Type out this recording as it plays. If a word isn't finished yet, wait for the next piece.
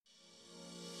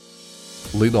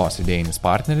Laidos idėjinis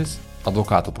partneris –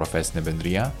 advokatų profesinė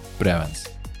bendrija Prevence.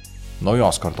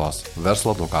 Naujos kartos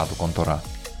verslo advokatų kontora.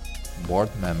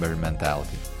 Board Member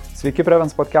Mentality. Sveiki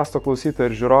Prevence Podcast'o klausytojai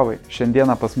ir žiūrovai.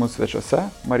 Šiandieną pas mus svečiuose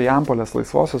Marijampolės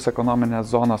laisvosios ekonominės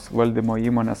zonos valdymo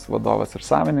įmonės vadovas ir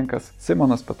savininkas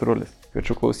Simonas Petrulis.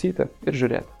 Kviečiu klausyti ir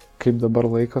žiūrėti. Kaip dabar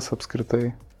laikas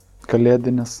apskritai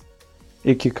kalėdinis,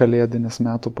 iki kalėdinis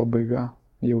metų pabaiga?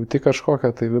 Jauti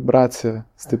kažkokią tai vibraciją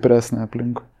stipresnę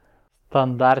aplinkui?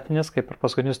 Standartinis, kaip ir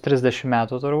paskutinius 30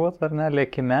 metų turbūt, ar ne,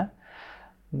 lėkime,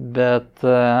 bet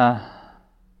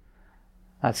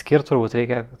atskirti turbūt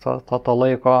reikia to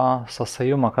laiko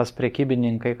sąsajumą, kas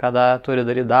prekybininkai, kada turi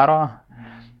daryti daro,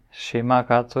 šeima,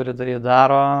 ką turi daryti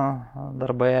daro,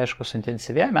 darbai aišku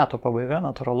suintensyvėja, metų pabaiga,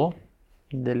 natūralu,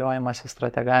 dėliojimas,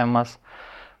 strategavimas,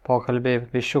 pokalbiai,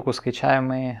 viščiukų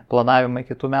skaičiavimai, planavimai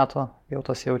kitų metų, jau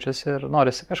tas jaučiasi ir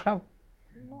norisi kažką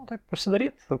taip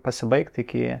pasidaryti, pasibaigti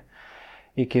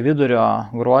iki vidurio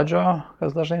gruodžio,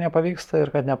 kas dažnai nepavyksta ir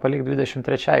kad nepalik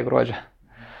 23 gruodžio.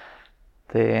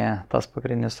 Tai tas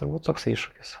pagrindinis turbūt toks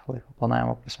iššūkis laiko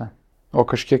planavimo prasme. O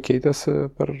kažkiek keitėsi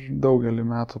per daugelį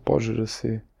metų požiūris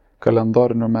į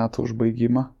kalendorinių metų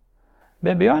užbaigimą?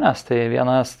 Be abejonės, tai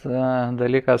vienas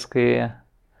dalykas, kai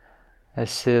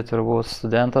esi turbūt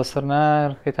studentas ar ne,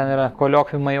 ir kai ten yra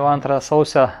koliokvimai jau 2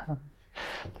 sausio,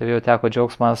 tai jau teko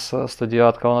džiaugsmas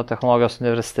studijuoti Kauno technologijos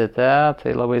universitete,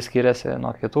 tai labai skiriasi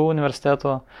nuo kitų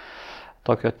universitetų,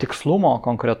 tokio tikslumo,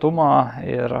 konkretumo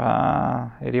ir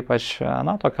ypač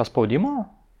tokio spaudimo,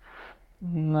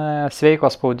 sveiko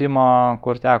spaudimo,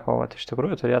 kur teko iš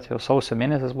tikrųjų turėti jau sausio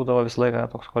mėnesis būdavo visą laiką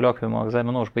toks koliokvimo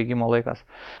egzaminų užbaigimo laikas.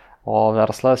 O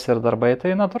verslas ir darbai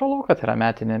tai natūralu, kad yra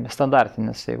metinė,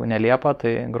 standartinis. Jeigu ne Liepa,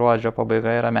 tai gruodžio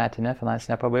pabaiga yra metinė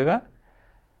finansinė pabaiga.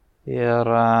 Ir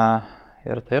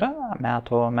tai yra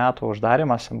metų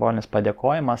uždarimas, simbolinis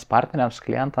padėkojimas partneriams,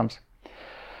 klientams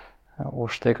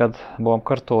už tai, kad buvom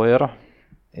kartu ir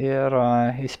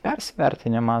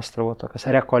persivertinimas, turbūt tokios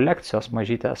rekolekcijos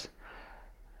mažytės,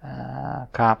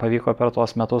 ką pavyko per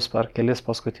tuos metus per kelis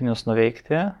paskutinius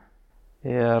nuveikti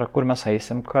ir kur mes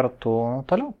eisim kartu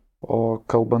toliau. O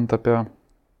kalbant apie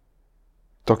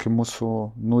tokį mūsų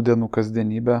nūdienų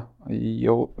kasdienybę,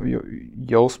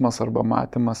 jausmas arba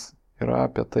matymas yra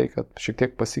apie tai, kad šiek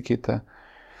tiek pasikeitė,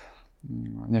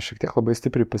 ne šiek tiek labai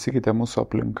stipriai pasikeitė mūsų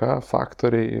aplinka,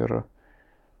 faktoriai ir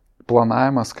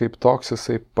planavimas kaip toks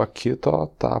jisai pakito,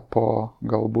 tapo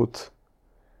galbūt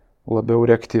labiau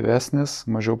reaktyvesnis,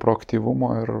 mažiau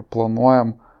proaktyvumo ir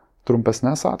planuojam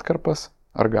trumpesnės atkarpas.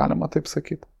 Ar galima taip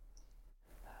sakyti?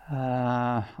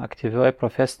 Aktyvioje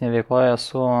profesinėje veikloje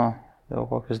esu jau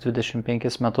kokius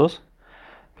 25 metus.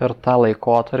 Per tą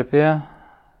laikotarpį,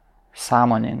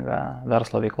 sąmoningą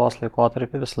verslo veiklos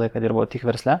laikotarpį, visą laiką dirbau tik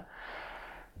versle.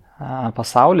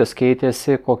 Pasaulis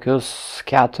keitėsi kokius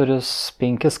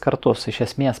 4-5 kartus, iš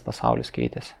esmės pasaulis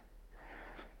keitėsi.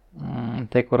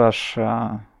 Tai, kur aš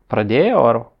pradėjau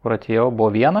ar kur atėjau,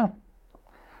 buvo viena,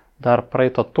 dar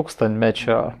praeito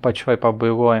tūkstantmečio pačioj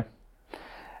pabaigoje,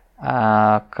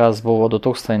 kas buvo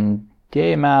 2000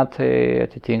 metai,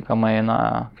 atitinkamai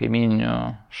kaimyninių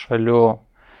šalių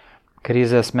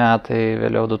krizės metai,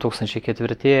 vėliau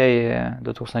 2004,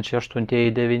 2008,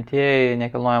 2009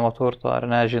 nekilnojamo turto, ar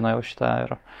ne, žino jau šitą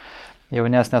ir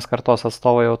jaunesnės kartos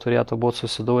atstovai jau turėtų būti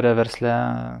susidūrę versle,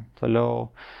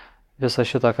 toliau visą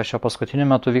šitą, kas čia paskutiniu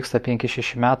metu vyksta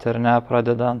 5-6 metai, ar ne,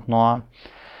 pradedant nuo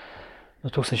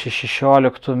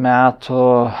 2016 metų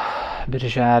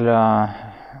birželio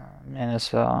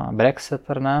mėnesio Brexit,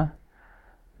 ar ne,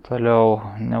 toliau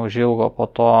neužilgo po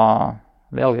to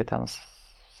vėlgi ten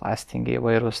sąstingiai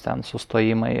įvairūs, ten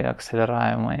sustojimai,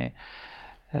 akseleravimai,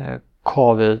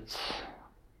 COVID,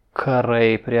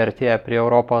 karai priartėja prie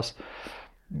Europos,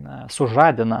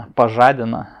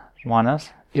 pažadina žmonės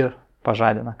ir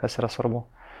pažadina, kas yra svarbu.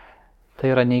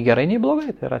 Tai yra nei gerai, nei blogai,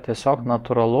 tai yra tiesiog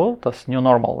natūralu, tas new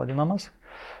normal vadinamas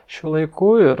šių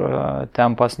laikų ir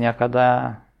tempas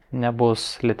niekada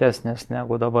nebus lėtesnis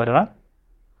negu dabar yra.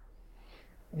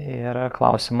 Ir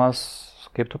klausimas,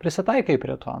 kaip tu prisitaikai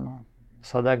prie to.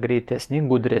 Visada greitesni,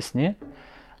 gudresni,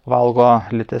 valgo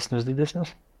lėtesnius,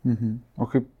 didesnius. O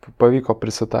kaip pavyko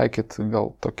prisitaikyti,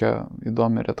 gal tokia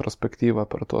įdomi retrospektyva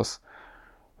per tas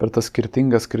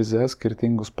skirtingas krizės,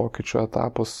 skirtingus pokyčių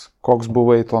etapus, koks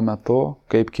buvai tuo metu,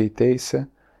 kaip keiteisi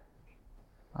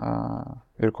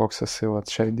ir koks esi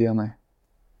šiai dienai?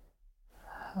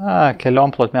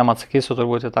 Keliom plotmėm atsakysiu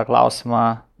turbūt į tą klausimą.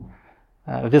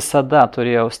 Visada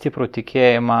turėjau stiprų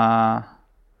tikėjimą,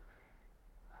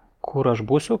 kur aš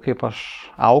būsiu, kaip aš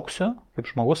augsiu, kaip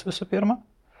žmogus visų pirma.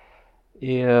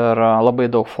 Ir labai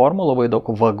daug formų, labai daug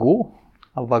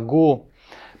vagų,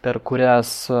 per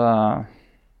kurias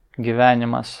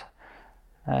gyvenimas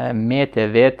mėtė,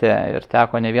 vėtė ir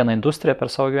teko ne vieną industriją per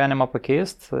savo gyvenimą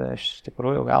pakeisti. Iš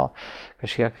tikrųjų, gal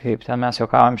kažkiek, kaip ten mes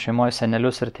juokavom šeimoje,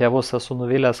 senelius ir tėvus esu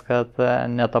nuvylęs, kad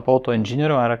netapau to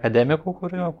inžinierių ar akademikų,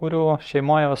 kurių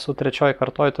šeimoje esu trečioji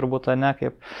kartoji turbūt, ne,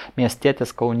 kaip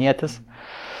miestietis, kaunietis.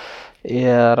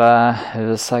 Ir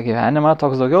visą gyvenimą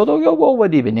toks daugiau buvau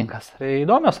vadybininkas. Tai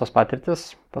įdomios tos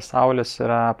patirtis, pasaulis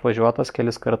yra apvažiuotas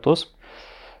kelis kartus.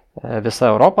 Visa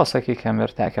Europa, sakykime,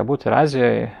 ir tekę būti ir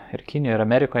Azijoje, ir Kinijoje, ir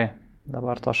Amerikoje.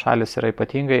 Dabar tos šalis yra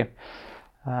ypatingai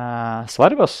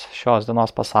svarbios šios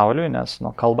dienos pasauliui, nes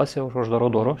kalbasi už uždarų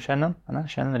durų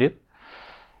šiandien ryt.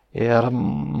 Ir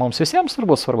mums visiems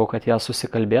svarbu, kad jie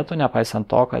susikalbėtų, nepaisant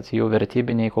to, kad jų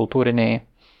vertybiniai, kultūriniai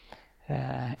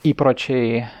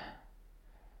įpročiai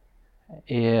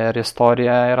ir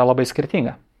istorija yra labai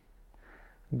skirtinga.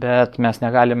 Bet mes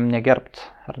negalim negerbt,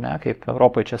 ar ne, kaip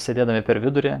Europoje čia sėdėdami per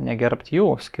vidurį, negerbt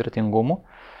jų skirtingumų.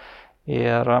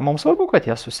 Ir mums svarbu, kad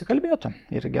jie susikalbėtų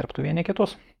ir gerbtų vieni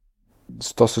kitus.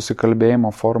 Su to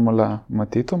susikalbėjimo formulę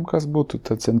matytum, kas būtų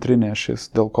ta centrinė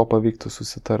ašis, dėl ko pavyktų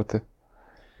susitarti?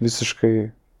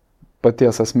 Visiškai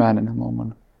paties asmeninė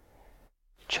nuomonė.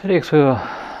 Čia reiktų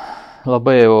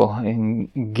labai jau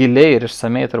giliai ir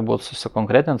išsamei turbūt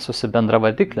susikonkretinti,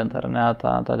 susibendravardiklinti, ar ne,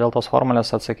 dėl tos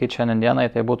formulės atsakyti šiandienai,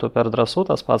 tai būtų per drąsų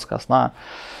tas pats, kas,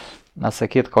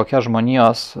 atsakyti, kokia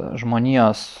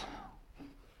žmonijos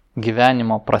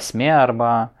gyvenimo prasmė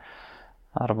arba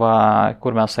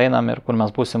kur mes einam ir kur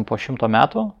mes būsim po 100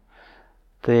 metų,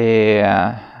 tai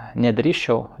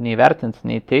nedrįščiau nei vertinti,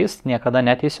 nei teist, niekada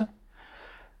neteisiu.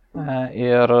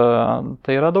 Ir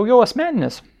tai yra daugiau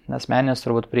asmeninis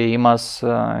turbūt priėjimas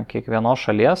kiekvienos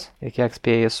šalies, kiek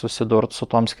spėjai susidurti su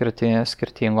tom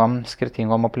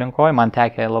skirtingom aplinkoje. Man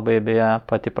tekė labai beje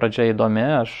pati pradžia įdomi,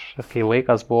 aš kai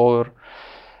vaikas buvau ir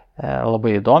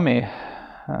labai įdomiai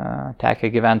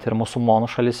tekė gyventi ir musulmonų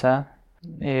šalyse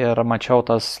ir mačiau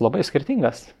tas labai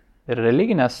skirtingas ir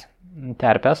religinės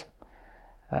terpės.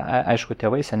 Aišku,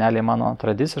 tėvai, seneliai mano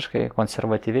tradiciškai,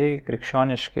 konservatyviai,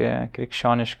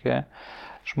 krikščioniški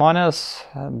žmonės,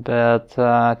 bet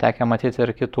tekia matyti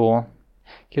ir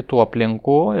kitų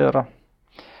aplinkų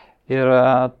ir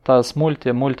tas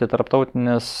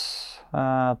multitarptautinis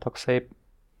toksai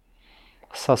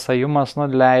sąsajumas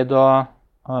leido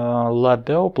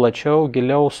labiau, plačiau,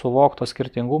 giliau suvokti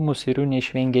skirtingumus ir jų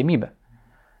neišvengiamybę.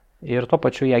 Ir tuo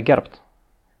pačiu ją gerbt.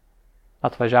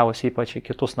 Atvažiavus ypač į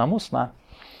kitus namus,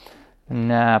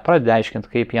 nepradedi aiškinti,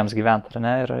 kaip jiems gyventi, ar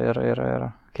ne, ir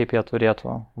kaip jie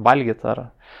turėtų valgyti, ar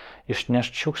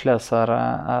išnešti šiukšlės,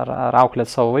 ar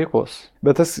auklėti savo vaikus.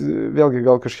 Bet tas vėlgi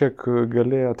gal kažkiek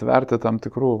gali atverti tam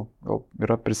tikrų, gal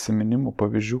yra prisiminimų,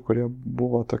 pavyzdžių, kurie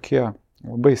buvo tokie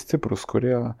labai stiprus,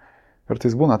 kurie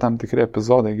kartais būna tam tikri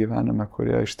epizodai gyvenime,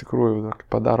 kurie iš tikrųjų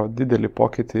padaro didelį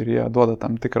pokytį ir jie duoda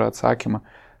tam tikrą atsakymą.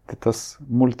 Tai tas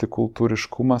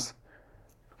multikultūriškumas,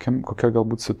 kokia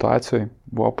galbūt situacijoje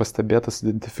buvo pastebėtas,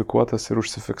 identifikuotas ir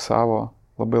užsifiksavo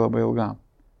labai ilgam.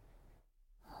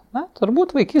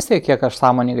 Turbūt vaikystėje, kiek aš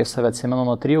sąmoningai save atsimenu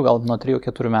nuo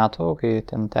 3-4 metų, kai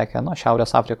ten tekė,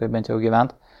 Šiaurės Afrikoje bent jau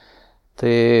gyventi,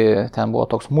 tai ten buvo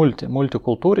toks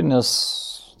multikultūrinis,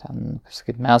 ten,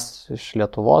 sakyt, mes iš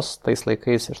Lietuvos, tais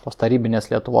laikais iš tos tarybinės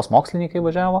Lietuvos mokslininkai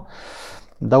važiavo,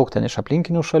 daug ten iš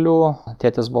aplinkinių šalių,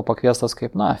 tėtis buvo pakviestas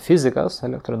kaip, fizikas,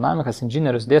 elektrodinamikas,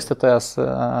 inžinierius, dėstytojas,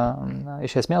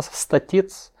 iš esmės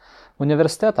statyti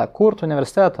universitetą, kurti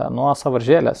universitetą nuo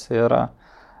sąvaržėlės.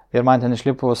 Ir man ten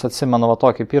išlipus atsimenu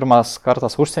tokį pirmas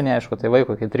kartas užsienyje, aišku, tai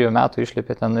vaiko iki 3 metų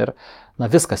išlipė ten ir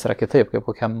viskas yra kitaip, kaip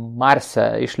kokiam Marse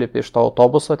išlipė iš to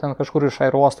autobuso, ten kažkur iš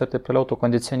aerouosto ir taip toliau, tų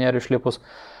kondicionierių išlipus,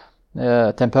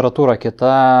 temperatūra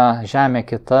kita, žemė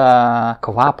kita,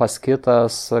 kvapas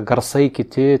kitas, garsai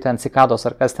kiti, ten cikados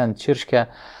ar kas ten čirškė,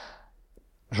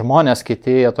 žmonės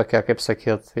kiti, jie tokie, kaip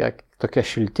sakyt, jie tokie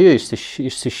šilti,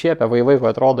 išsišiepę,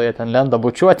 vaiko atrodo, jie ten lenda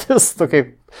bučiuotis, tokie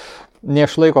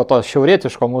neišlaiko to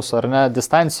šiaurietiško mūsų, ar ne,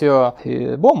 distancijų.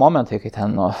 Buvo momentai, kai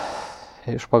ten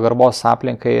iš pagarbos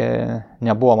aplinkai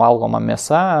nebuvo valgoma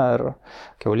mėsa ar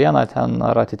kiauliena ten,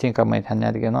 ar atitinkamai ten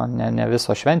netgi ne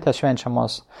visos šventės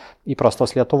švenčiamos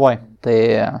įprastos Lietuvoje.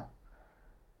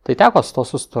 Tai teko su to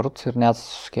susiturt ir net,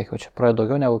 kiek jau čia praėjo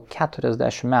daugiau negu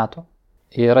 40 metų.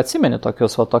 Ir atsimeni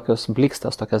tokias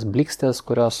blikstės,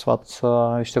 kurios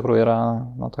iš tikrųjų yra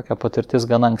tokia patirtis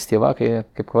gana ankstyva, kai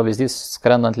kaip pavyzdys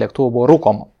skrendant lėktuvu buvo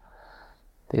rūkoma.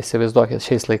 Tai įsivaizduokit,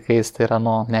 šiais laikais tai yra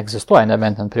neegzistuoja,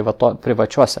 nebent ten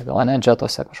privačiuose, gal ne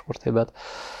džetuose kažkur tai,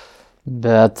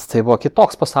 bet tai buvo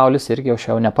kitoks pasaulis irgi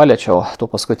jau nepaliečiau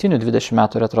tų paskutinių 20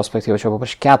 metų retrospektyvų, čia buvo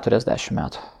prieš 40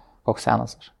 metų, koks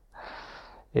senas aš.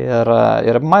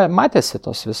 Ir matėsi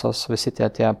visi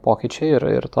tie pokyčiai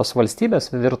ir tos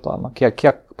valstybės virto.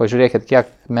 Pažiūrėkit,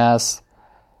 kiek mes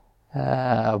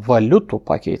valiutų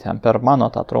pakeitėm per mano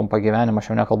tą trumpą gyvenimą, aš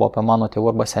jau nekalbu apie mano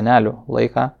tėvų arba senelių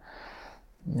laiką.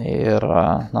 Ir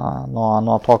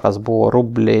nuo to, kas buvo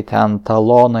rubliai, ten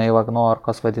talonai,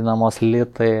 vagnorkos vadinamos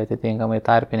litai, atitinkamai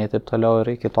tarpiniai ir taip toliau,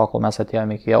 ir iki to, kol mes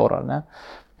atėjome iki euro, ne?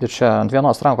 Ir čia ant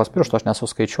vienos rankos piršto aš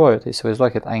nesuskaičiuoju, tai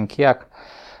įsivaizduokit, ant kiek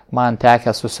man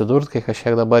tekę susidurti, kai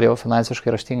kažkiek dabar jau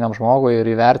finansiškai raštingam žmogui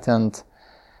ir įvertint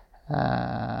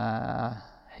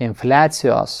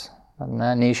infliacijos,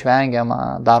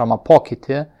 neišvengiamą daromą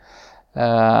pokytį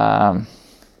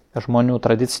žmonių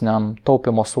tradiciniam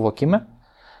taupimo suvokime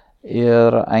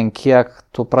ir ant kiek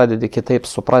tu pradedi kitaip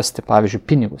suprasti, pavyzdžiui,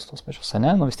 pinigus tos pačius,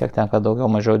 ne? Vis tiek tenka daugiau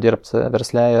mažiau dirbti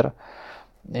versle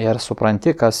ir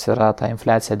supranti, kas yra ta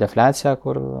infliacija, defliacija,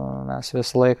 kur mes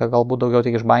visą laiką galbūt daugiau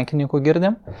tik iš bankininkų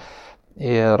girdim.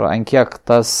 Ir ant kiek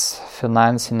tas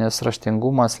finansinis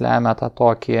raštingumas lemia tą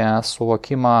tokį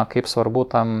suvokimą, kaip svarbu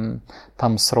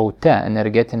tam sraute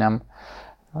energetiniam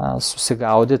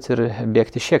susigaudyti ir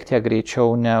bėgti šiek tiek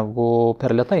greičiau negu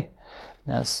per lėtai.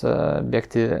 Nes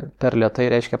bėgti per lėtai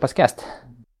reiškia paskesti.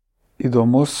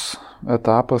 Įdomus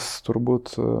etapas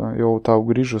turbūt jau tau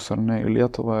grįžus ar ne į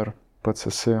Lietuvą ir pats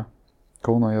esi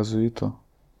Kauno jėzuitų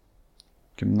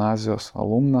gimnazijos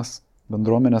alumnas,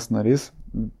 bendruomenės narys.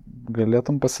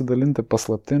 Galėtum pasidalinti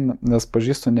paslaptim, nes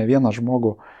pažįstu ne vieną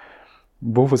žmogų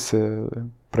buvusi,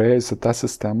 praėjusi tą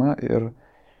sistemą ir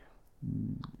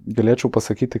galėčiau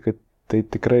pasakyti, kad tai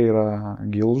tikrai yra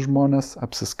gilūs žmonės,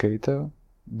 apsiskaitę,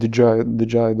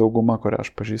 didžioji dauguma, kurią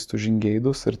aš pažįstu,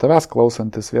 žingeidus ir tavęs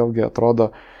klausantis vėlgi atrodo,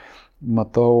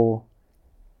 matau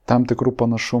tam tikrų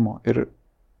panašumų ir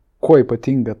kuo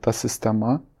ypatinga ta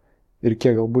sistema ir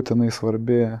kiek galbūt jinai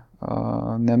svarbi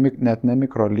net ne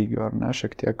mikro lygio, ar ne,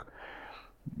 šiek tiek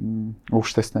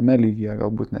aukštesnėme lygyje,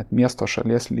 galbūt net miesto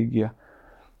šalies lygyje.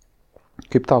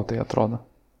 Kaip tau tai atrodo?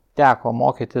 Teko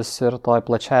mokytis ir toj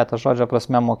plačiaja ta žodžio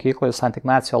prasme mokykloje, Sant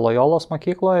Ignacijo Lojolos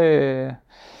mokykloje.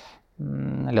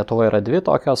 Lietuvoje yra dvi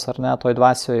tokios, ar ne, toj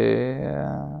dvasioje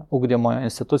ugdymo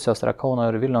institucijos yra Kauno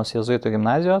ir Vilniaus jėzuitų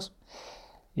gimnazijos.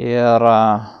 Ir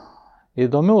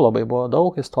įdomių labai buvo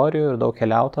daug istorijų ir daug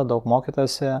keliauta, daug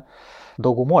mokytasi.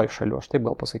 Daugumoje šalių, aš taip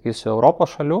gal pasakysiu,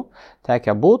 Europos šalių,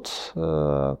 tekę būt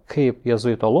kaip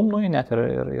jėzuito alumnui, net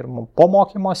ir po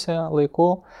mokymosi laikų.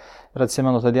 Ir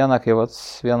atsimenu tą dieną, kai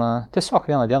tiesiog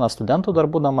vieną dieną studentų dar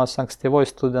būdamas ankstyvoj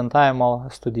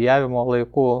studijavimo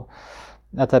laikų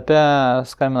etape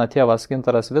skambina tėvas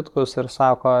Gintaras Vitkus ir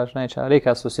sako, žinai, čia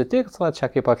reikia susitikti, čia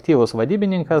kaip aktyvus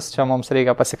vadybininkas, čia mums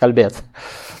reikia pasikalbėti.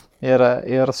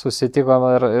 Ir susitikom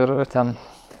ir ten...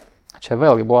 Čia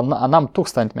vėlgi buvo anam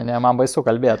tūkstantmenė, man baisu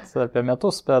kalbėti apie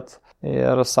metus, bet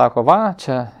ir sako,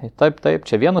 čia taip,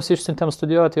 čia vienus išsiuntėm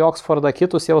studijuoti į Oksfordą,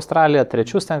 kitus į Australiją,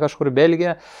 trečius ten kažkur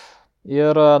Belgiją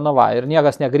ir ir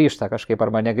niekas negrįžta kažkaip,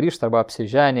 arba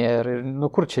apsiženė ir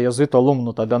kur čia jėzuito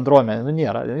alumnų ta bendruomenė,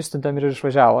 nėra, išsiuntėm ir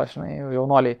išvažiavo, žinai,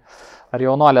 jaunuoliai ar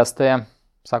jaunolės, tai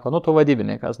sako, tu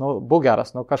vadybininkas, būk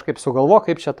geras, kažkaip sugalvo,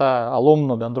 kaip čia ta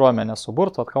alumnų bendruomenė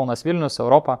suburt, Kaunas, Vilnius,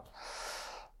 Europą.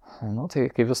 Tai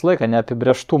kaip vis laiką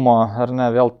neapibrėžtumo, ar ne,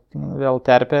 vėl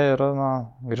terpė ir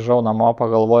grįžau namo,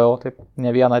 pagalvojau taip ne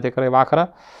vieną tikrai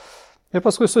vakarą. Ir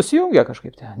paskui susijungė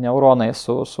kažkaip tie neuronai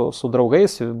su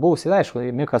draugais, buvusi, aišku,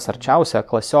 Mikas arčiausia,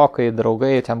 klasiokai,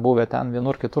 draugai, ten buvę, ten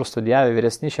vienur kitur studijavę,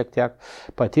 vyresni šiek tiek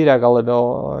patyrę gal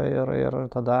labiau ir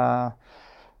tada,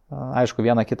 aišku,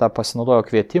 vieną kitą pasinaudojo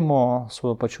kvietimu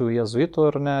su pačių jėzuitų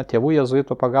ir ne, tėvų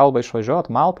jėzuitų pagalba išvažiuoti,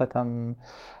 Malta, ten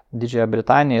Didžiąją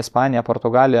Britaniją, Ispaniją,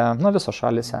 Portugaliją, visos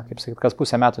šalyse, kaip sakyt, kas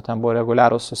pusę metų ten buvo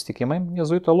reguliarūs susitikimai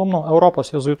jėzuitų alumnų, Europos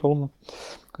jėzuitų alumnų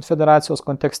federacijos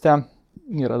kontekste,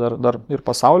 yra dar ir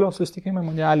pasaulio susitikimai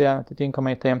mundialėje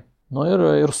atitinkamai, tai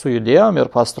ir sujudėjom, ir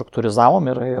pastruktūrizavom,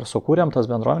 ir sukūrėm tas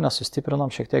bendruomenės,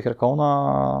 sustiprinom šiek tiek ir Kauno,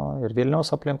 ir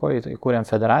Vilniaus aplinkoje, įkūrėm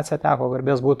federaciją, teko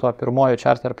garbės būti pirmojo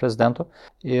charter prezidentu.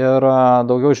 Ir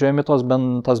daugiau žiūrėjome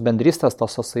tos bendrystės,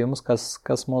 tos sąsajumus,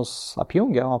 kas mus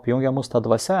apjungia mus ta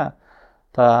dvasia,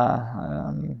 ta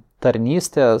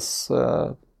tarnystės,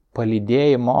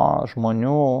 palydėjimo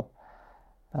žmonių,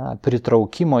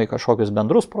 pritraukimo į kažkokius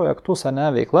bendrus projektus,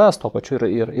 veiklas, tuo pačiu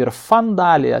ir fan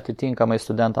dalį atitinkamai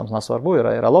studentams, nesvarbu,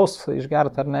 yra ir alaus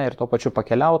išgerti, ir tuo pačiu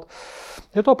pakeliauti,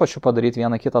 ir tuo pačiu padaryti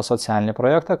vieną kitą socialinį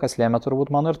projektą, kas lėmė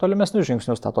turbūt mano ir tolimesnius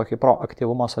žingsnius, tą tokį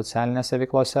proaktyvumą socialinėse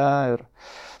veiklose. Ir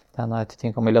ten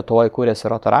atitinkamai Lietuvoje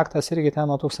kūrėsi Rotoraktas, irgi ten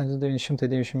nuo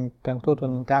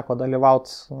 1995 teko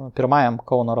dalyvauti pirmajam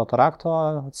Kauno Rotorakto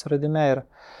atsiradime ir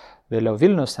vėliau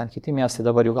Vilnius, ten kiti miestai,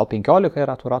 dabar jau gal 15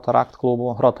 yra tų Rotaract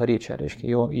klubų, Rotary čia, reiškia,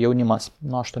 jaunimas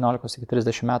nuo 18 iki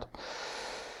 30 metų.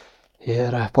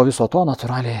 Ir po viso to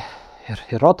natūraliai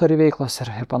ir Rotary veiklos ir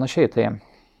panašiai, tai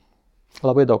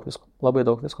labai daug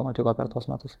visko nutiko per tos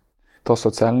metus. Tos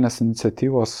socialinės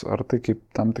iniciatyvos, ar tai kaip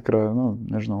tam tikra,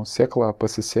 sėkla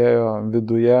pasisėjo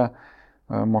viduje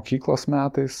mokyklos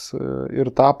metais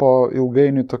ir tapo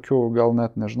ilgainiui tokiu, gal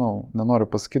net, nenoriu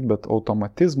pasakyti, bet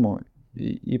automatizmu,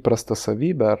 įprasta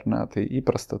savybė, ar ne, tai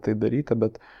įprasta tai daryti,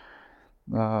 bet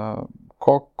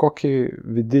kokį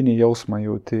vidinį jausmą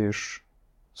jauti iš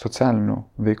socialinių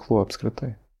veiklų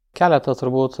apskritai? Keletą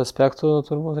turbūt aspektų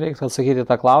reiktų atsakyti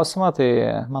tą klausimą, tai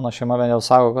mano šeima vien jau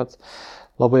sako, kad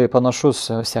labai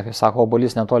panašus, vis tiek, sako,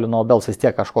 obuolys netoli nuo obels, vis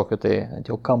tiek kažkokiu tai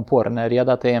jau kampu ar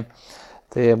nerėda,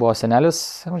 tai buvo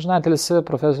senelis, amžinatelis,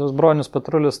 profesorius Simonas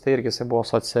Petrulis, tai irgi jisai buvo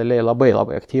socialiai labai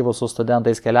aktyvus, su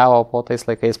studentais keliavo po tais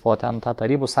laikais, po ten tą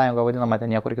tarybų sąjungą vadinamą, ten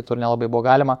niekur kitur nelabai buvo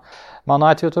galima. Mano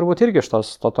atveju turbūt irgi iš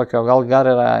to tokio, gal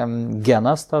yra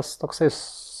genas, tas toksai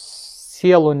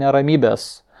sielų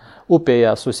neramybės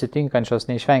upėje susitinkančios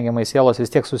neišvengiamai sielos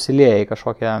vis tiek susilieja į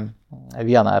kažkokią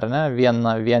vieną, ar ne,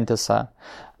 vientisą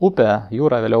upę,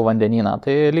 jūrą, vėliau vandenyną.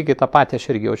 Tai lygiai tą patį aš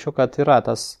irgi jaučiu, kad yra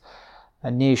tas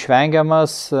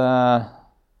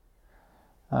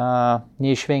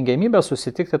neišvengiamybė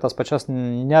susitikti tas pačias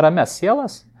nerames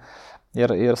sielas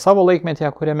ir savo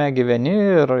laikmetyje, kuriame gyveni,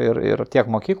 ir tiek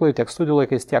mokyklai, tiek studijų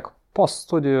laikais, tiek post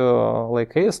studijų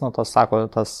laikais,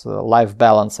 tas life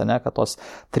balance, ne, kad tos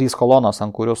 3 kolonos,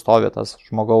 ant kurių stovi tas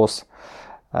žmogaus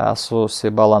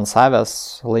susibalansavęs,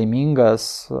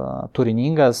 laimingas,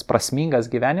 turiningas,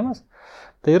 prasmingas gyvenimas,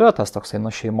 tai yra tas toksai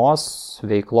nuo šeimos,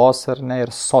 veiklos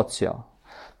ir socio.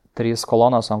 3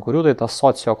 kolonos, ant kurių, tai ta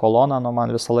socio kolona,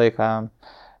 man visą laiką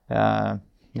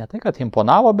ne tai, kad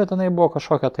imponavo, bet jinai buvo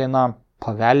kažkokia tai,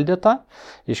 paveldėta.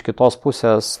 Iš kitos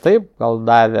pusės taip, gal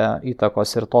davė įtakos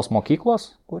ir tos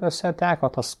mokyklos, kuriuose teko,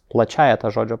 tas plačiaja ta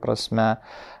žodžio prasme,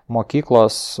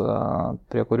 mokyklos,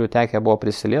 prie kurių tekė buvo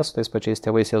prisilies su tais pačiais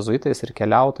tėvais jėzuitais ir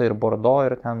keliauta, ir Bordo,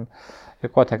 ir ten, ir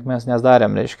ko tiek mes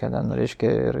nesdarėm, reiškia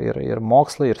ir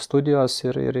mokslai, ir studijos,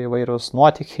 ir įvairius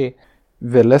nuotykiai.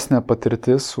 Vėlesnė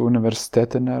patirtis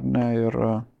universitetinė, ar ne, ir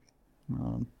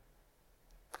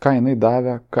ką jinai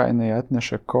davė, ką jinai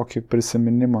atnešė, kokį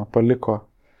prisiminimą paliko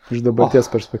iš dabarties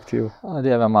perspektyvų.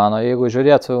 Dieve mano, jeigu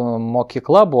žiūrėtų,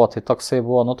 mokykla buvo, tai toksai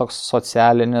buvo, toks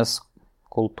socialinis,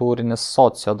 kultūrinis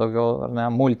socio, daugiau, ar ne,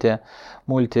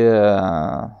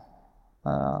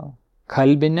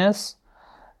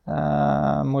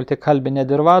 multikalbinė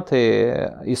dirva, tai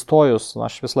įstojus,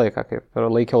 aš vis laiką kaip ir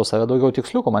laikiau save daugiau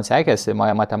tiksliukų, man sekėsi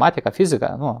matematika,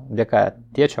 fizika, dėka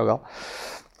tėčio gal.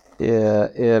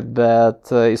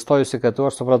 Bet įstojus į KTU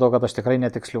aš supratau, kad aš tikrai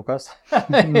netiksliukas.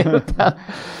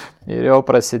 Ir jau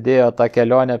prasidėjo ta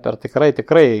kelionė per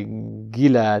tikrai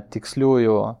gilę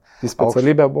tiksliųjų.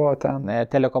 Specialybė buvo ten?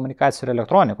 Telekomunikacijų ir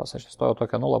elektronikos. Aš įstojau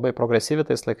tokia, labai progresyvi,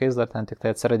 tais laikais dar ten tik tai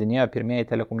atsiradinėjo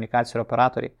pirmieji telekomunikacijų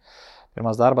operatoriai.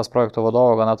 Pirmas darbas projektų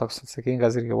vadovo, gana toks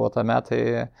atsakingas irgi buvo tame, tai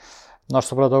aš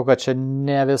supratau, kad čia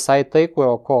ne visai tai,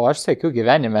 ko aš siekiu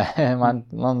gyvenime.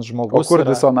 Man žmogus. O kur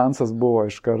disonansas buvo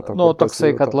iš karto?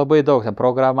 Toksai, kad labai daug,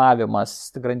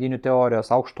 programavimas, grandinių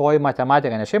teorijos, aukštoji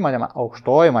matematika, ne šiaip matematika,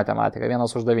 aukštoji matematika,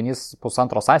 vienas uždavinys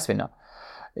 1,5 sąsiuvinio.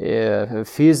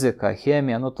 Fizika,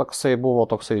 chemija, toksai buvo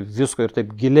toksai visko ir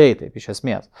taip giliai, taip iš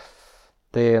esmės.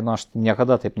 Tai aš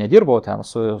niekada taip nedirbau ten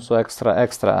su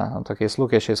ekstra tokiais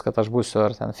lūkesčiais, kad aš būsiu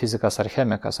ar ten fizikas ar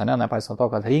chemikas, nepaisant to,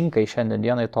 kad rinkai šiandien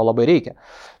dienai to labai reikia.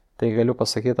 Tai galiu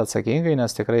pasakyti atsakingai,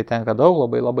 nes tikrai tenka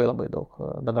labai daug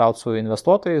bendrauti su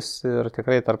investuotojais ir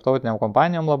tikrai tarptautiniam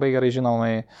kompanijom labai gerai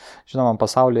žinomam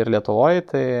pasaulyje ir Lietuvoje,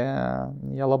 tai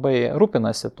jie labai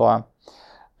rūpinasi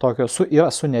yra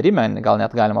sunerimę, gal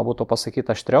net galima būtų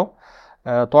pasakyti aštriau,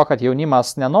 kad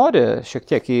jaunimas nenori šiek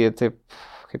tiek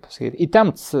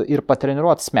įtempt ir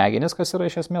patreniruoti smegenis, kas yra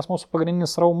iš esmės mūsų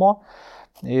pagrindinis raumo,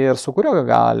 ir su kuriuo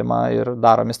galima ir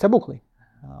daromi stebuklai.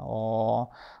 O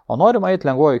norima eiti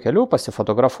lengvuoju keliu,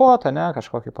 pasifotografuoti,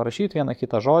 kažkokį parašyti vieną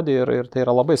kitą žodį, ir tai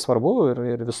yra labai svarbu,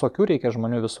 ir visokių reikia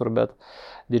žmonių visur, bet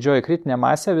didžioji kritinė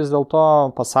masė vis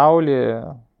dėlto pasaulį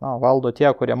valdo tie,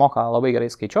 kurie moka labai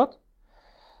gerai skaičiuoti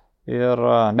ir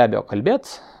be abejo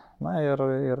kalbėti,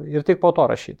 ir tik po to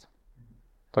rašyti.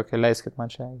 Tokia, leiskit man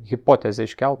čia hipotezę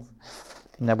iškelt,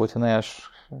 nebūtinai aš,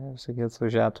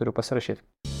 už ją turiu pasirašyti.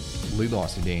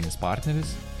 Laidos idėjinis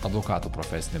partneris – advokatų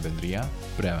profesinė bendrija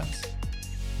Prevence.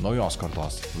 Naujos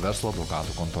kartos verslo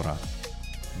advokatų kontora.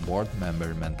 Board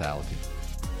Member Mentality.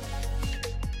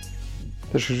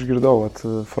 Aš išgirdau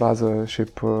frazę,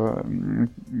 šiaip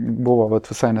buvo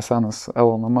visai nesenas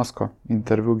Elono Musko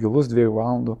interviu gilus 2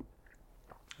 valandų.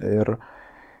 Ir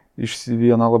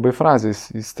viena labai frazė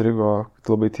įstrigo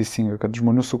labai teisinga, kad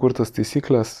žmonių sukurtas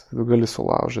taisyklės tu gali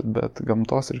sulaužyti, bet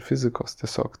gamtos ir fizikos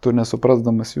tiesiog tu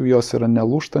nesuprasdamas jų, jos yra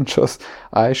nelūžtančios,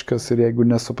 aiškios ir jeigu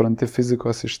nesupranti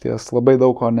fizikos iš ties, labai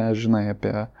daug ko nežinai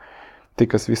apie tai,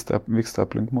 kas vyksta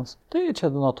aplink mus. Tai čia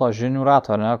nuo to žinių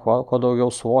rato, ne? Kuo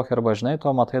daugiau suvoki arba žinai,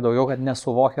 tuo matai daugiau, kad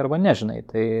nesuvoki arba nežinai.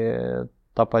 Tai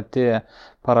ta pati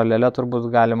paralelė turbūt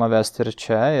galima vesti ir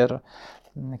čia, ir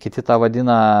kiti tą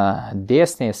vadina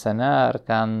dėsniais, ne? Ar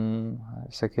ten,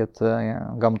 sakyt,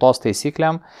 gamtos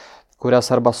taisyklėm,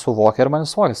 kurias arba suvoki arba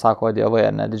nesuvoki, sako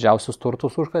dievai, ne, didžiausius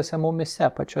turtus užkasė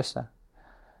mumise pačiuose.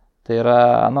 Tai yra,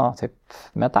 taip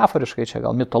metaforiškai čia,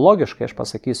 gal mitologiškai aš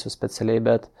pasakysiu specialiai,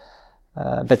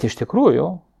 bet iš tikrųjų,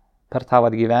 per tą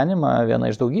gyvenimą viena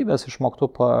iš daugybės išmoktų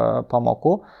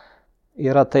pamokų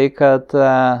yra tai, kad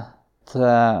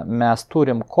mes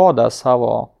turim kodą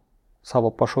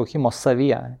savo pašaukimo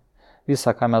savyje.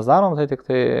 Visą, ką mes darom, tai tik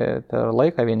tai per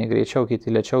laiką, vieni greičiau,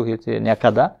 kiti lėčiau, kiti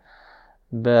niekada,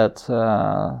 bet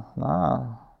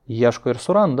ieško ir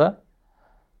suranda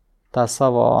tą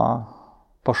savo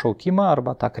pašaukimą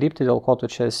arba tą kryptį, dėl ko tu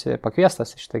čia esi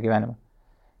pakviestas į šitą gyvenimą.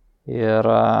 Ir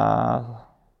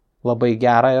labai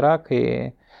gera yra,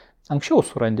 kai anksčiau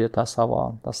surandi tą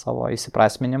savo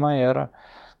įsiprasminimą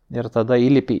ir tada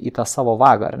įlipi į tą savo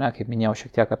vagą, ar ne, kaip minėjau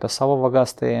šiek tiek apie savo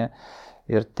vagas, tai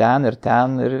ir ten,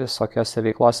 ir visokiose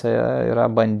veiklose yra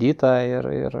bandyta, ir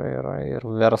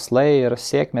verslai, ir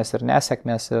sėkmės, ir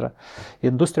nesėkmės, ir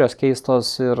industrijos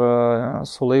keistos, ir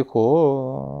su laiku,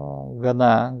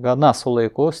 gana su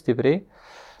laiku, stipriai.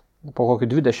 Po kokių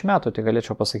 20 metų, tai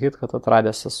galėčiau pasakyti, kad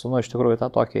atradęs esu, iš tikrųjų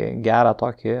tą tokį gerą,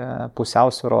 tokį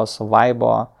pusiausvyros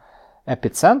vaibo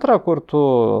epicentrą, kur tu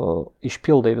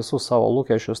išpildai visus savo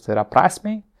lūkesčius, tai yra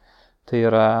prasmiai, tai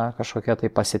yra kažkokie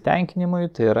tai pasitenkinimui,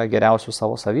 tai yra geriausių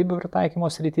savo savybių pritaikymo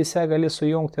srityse gali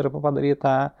sujungti ir padaryti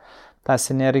tą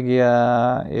sinergiją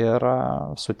ir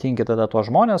sutinki tada tuos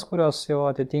žmonės, kurios jau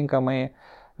atitinkamai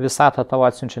visatą tavo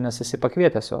atsiunčia, nes esi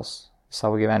pakvietęs juos į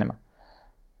savo gyvenimą.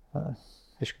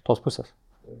 Iš kitos pusės.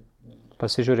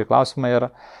 Pasižiūri klausimą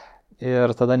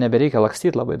ir tada nebereikia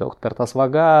lakstyti labai daug per tas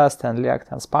vagas, ten liek,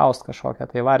 ten spaust kažkokią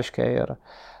tai varškę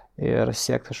ir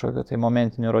siekti kažkokių tai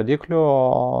momentinių rodiklių,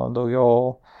 o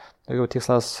daugiau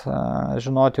tikslas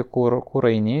žinoti, kur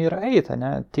eini ir eiti,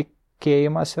 ne?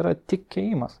 Tikėjimas yra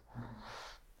tikėjimas.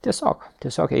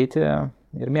 Tiesiog eiti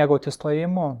ir mėgautis to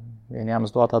ėjimu.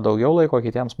 Vieniems duota daugiau laiko,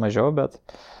 kitiems mažiau, bet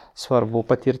svarbu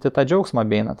patirti tą džiaugsmą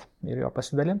beinat ir jo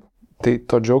pasidalinti. Tai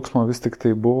to džiaugsmo vis tik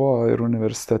tai buvo ir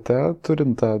universitete,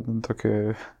 turint tą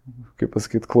tokį, kaip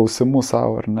pasakyti, klausimų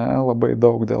savo, ar ne, labai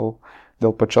daug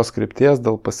dėl pačios krypties,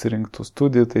 dėl pasirinktų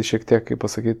studijų, tai šiek tiek, kaip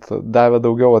pasakyti, davė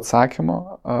daugiau atsakymų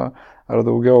ar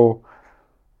daugiau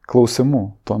klausimų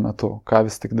tuo metu, ką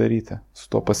vis tik daryti su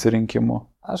tuo pasirinkimu.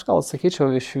 Aš gal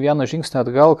sakyčiau iš vieno žingsnio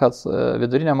atgal, kad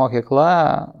vidurinė mokykla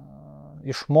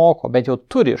išmoko, bet jau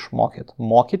turi išmokyti,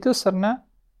 mokytis ar ne?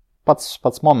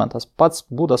 Pats momentas, pats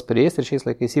būdas prieisti ir šiais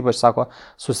laikais ypač sako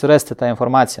susirasti tą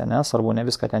informaciją, ne, svarbu ne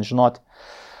viską ten žinoti.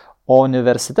 O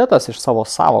universitetas iš savo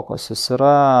savokos, jis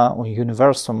yra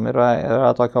universum,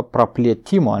 yra tokio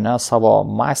praplėtimo, ne, savo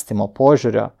mąstymo,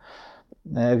 požiūrio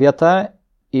vieta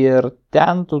ir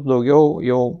ten tu daugiau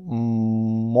jau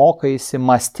mokaisi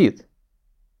mąstyti.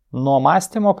 Nuo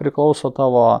mąstymo priklauso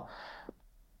tavo,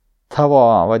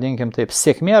 vadinkim taip,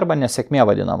 sėkmė arba nesėkmė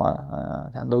vadinama.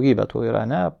 Ten daugybė tų yra,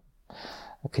 ne,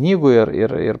 knygų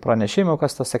ir pranešimų,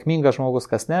 kas tas sėkmingas žmogus,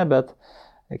 kas ne, bet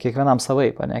kiekvienam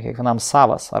savaip, ne, kiekvienam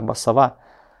savas arba sava.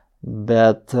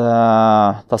 Bet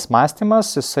tas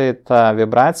mąstymas, jisai ta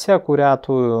vibracija, kurią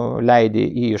tu leidi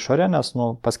į išorę, nes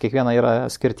pas kiekvieną yra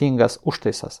skirtingas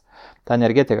užtaisas, ta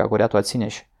energetika, kurią tu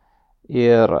atsineši.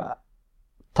 Ir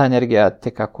ta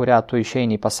energetika, kurią tu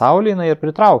išeini į pasaulį, jinai ir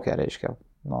pritraukia, reiškia,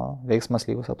 veiksmas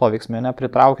lygus atoveiksmė,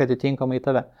 pritraukia atitinkamai į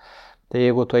tave. Tai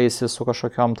jeigu tu eisi su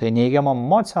kažkokiom tai neigiamom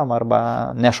emocijom arba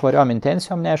nešvariom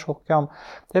intencijom, neaišku kokiom,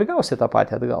 tai ir gausi tą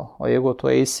patį atgal. O jeigu tu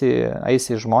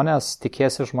eisi žmonės,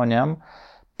 tikėsi žmonėm,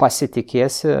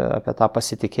 pasitikėsi, apie tą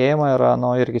pasitikėjimą ir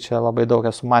irgi čia labai daug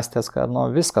esu mąstęs, kad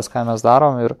viskas, ką mes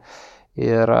darom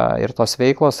ir tos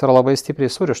veiklos yra labai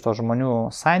stipriai surištos žmonių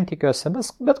santykiuose,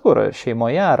 bet kur,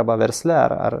 šeimoje arba versle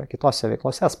ar kitose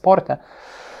veiklose, sporte,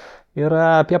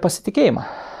 yra apie pasitikėjimą.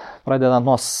 Pradedant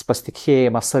nuo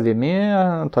pasitikėjimą savimi,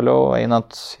 toliau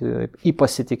einant į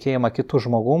pasitikėjimą kitų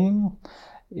žmogum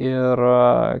ir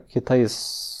kitais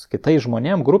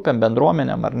žmonėm, grupėm,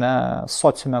 bendruomenėm ar ne,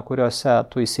 sociume, kuriuose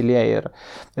tu įsilieji ir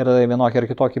vienokį ar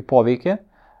kitokį poveikį,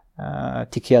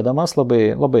 tikėdamas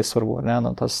labai, labai svarbu, ne,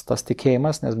 tas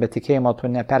tikėjimas, nes be tikėjimo tu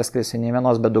neperskrisi nei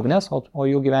vienos bedugnės, o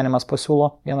jų gyvenimas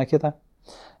pasiūlo vieną kitą.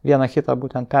 vieną kitą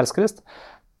būtent perskrist,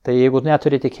 tai jeigu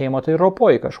neturi tikėjimo, tai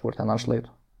ropoji kažkur ten ant šlaitų.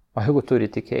 O jeigu turi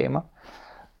tikėjimą,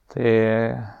 tai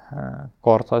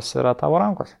kortos yra tavo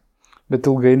rankos. Bet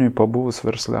ilgainiui pabuvus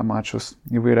versle, mačius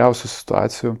įvairiausių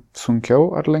situacijų,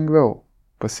 sunkiau ar lengviau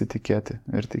pasitikėti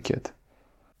ir tikėti?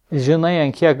 Žinai,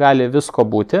 ant kiek gali visko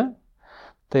būti,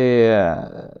 tai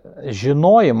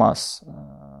žinojimas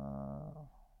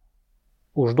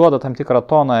užduoda tam tikrą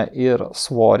toną ir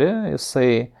svorį,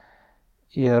 jisai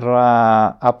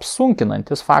yra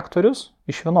apsunkinantis faktorius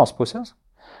iš vienos pusės,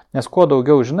 nes kuo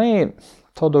daugiau žinai,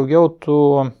 tuo daugiau tu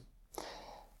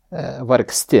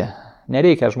vargsti.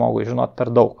 Nereikia žmogui žinot per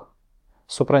daug.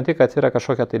 Supranti, kad yra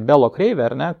kažkokia tai belo kreivė,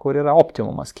 ar ne, kur yra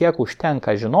optimumas, kiek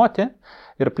užtenka žinoti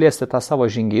ir plėsti tą savo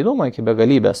žingeidumą iki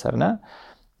begalybės, ar ne,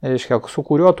 reiškia, su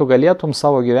kuriuo tu galėtum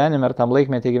savo gyvenime ir tam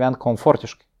laikmetį gyventi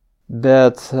komfortiškai.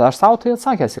 Bet aš savo tai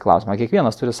atsakęs į klausimą,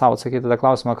 kiekvienas turi savo atsakyti tą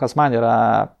klausimą, kas man yra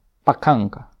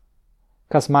pakanka,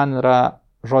 kas man yra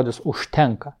žodis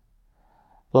užtenka.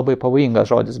 Labai pavojingas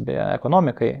žodis beje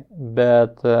ekonomikai,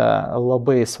 bet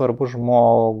labai svarbu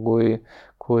žmogui,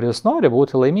 kuris nori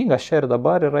būti laimingas čia ir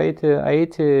dabar ir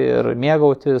eiti ir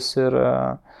mėgautis ir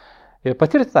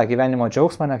patirti tą gyvenimo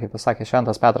džiaugsmą, ne, kaip pasakė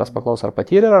Šventas Petras, paklaus, ar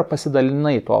patyrė, ar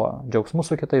pasidalinai tuo džiaugsmu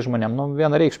su kitais žmonėm,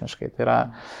 vienareikšmiškai. Tai yra,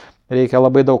 reikia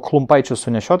labai daug klumpaičių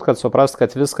sunešiot, kad suprast,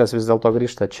 kad viskas vis dėlto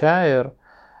grįžta čia ir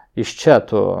iš čia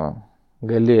tu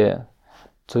gali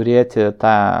turėti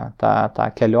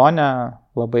tą kelionę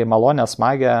labai malonę,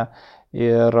 smagę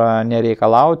ir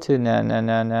nereikalauti,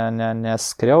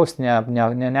 neskriausti,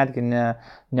 netgi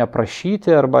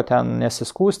neprašyti arba ten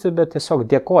nesiskūsti, bet tiesiog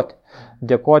dėkoti.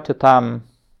 Dėkoti tam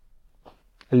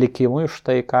likimui už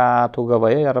tai, ką tu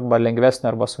gavai, arba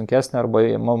lengvesnio, arba sunkesnio, arba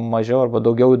mažiau, arba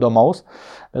daugiau įdomaus,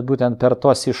 bet būtent per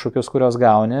tos iššūkius, kuriuos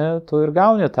gauni, tu ir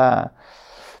gauni tą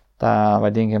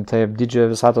vadinkim taip,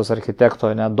 didžiojo visatos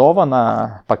architekto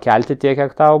dovaną pakelti tiek,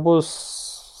 kiek tau bus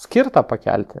skirta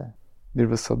pakelti. Ir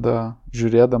visada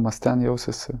žiūrėdamas ten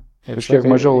jausiasi kažkiek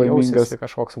mažiau laimingas.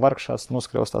 Kažkoks vargšas,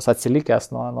 nuskriaustas,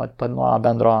 atsilikęs nuo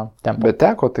bendro tempo. Bet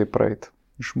teko tai praeit,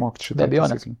 išmokti šitą. Be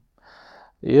abejonės.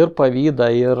 Ir pavydą,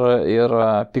 ir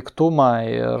piktumą,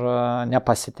 ir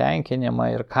nepasitenkinimą,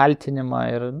 ir kaltinimą,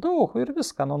 ir daug, ir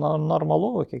viską,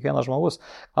 normalu, kiekvienas žmogus.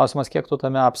 Klausimas, kiek tu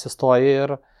tame apsistoji ir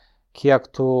kiek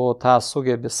tu tą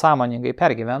sugebi sąmoningai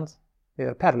pergyvent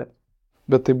ir perlipti.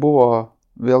 Bet tai buvo,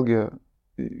 vėlgi,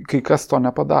 kai kas to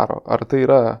nepadaro. Ar tai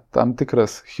yra tam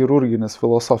tikras chirurginis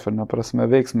filosofinio prasme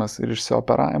veiksmas ir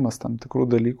išsioperavimas tam tikrų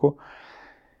dalykų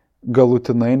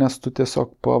galutinai, nes tu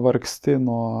tiesiog pavargsti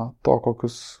nuo to,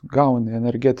 kokius gauni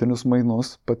energetinius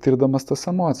mainus, patirdamas tas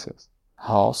emocijas.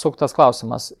 Suktas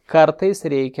klausimas. Kartais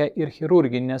reikia ir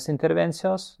chirurginės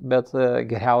intervencijos, bet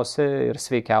geriausia ir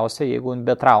sveikiausia, jeigu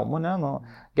be traumų, ne?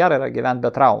 Gerai yra gyventi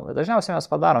be traumų. Dažniausiai mes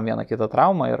padarom vieną kitą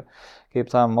traumą ir kaip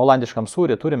tam olandiškam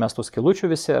sūrį turime tų skilučių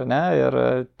visi, ar ne, ir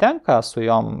tenka su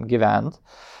jom gyventi,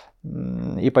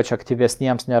 ypač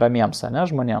aktyvesniems neramiems, ne,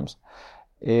 žmonėms.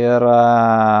 Ir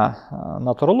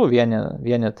natūralu,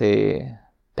 vieni tai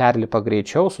perlipa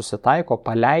greičiau, susitaiko,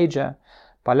 paleidžia,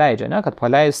 ne, kad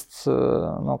paleist,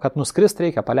 kad nuskrist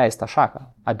reikia paleist tą šaką,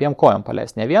 abiem kojom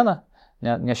paleist, ne vieną,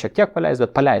 ne šiek tiek paleist,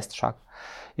 bet paleist šaką.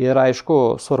 Ir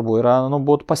aišku, svarbu yra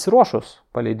būti pasiruošus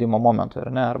paleidimo momentui,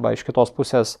 ne, arba iš kitos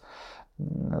pusės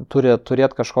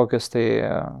turėti kažkokius tai,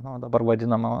 dabar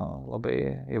vadinama labai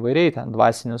įvairiai, ten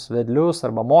dvasinius vedlius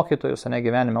arba mokytojus, ne,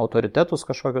 gyvenime autoritetus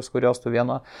kažkokius, kurios tu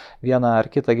vieną ar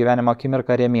kitą gyvenimo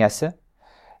akimirką remiesi.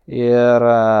 Ir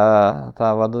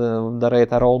darai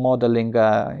tą role modelingą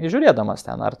žiūrėdamas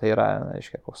ten, ar tai yra,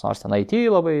 aiškiai, koks nors ten IT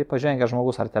labai pažengęs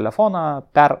žmogus, ar telefoną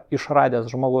išradęs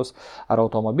žmogus, ar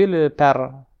automobilį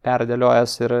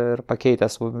perdėliojęs ir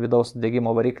pakeitęs vidaus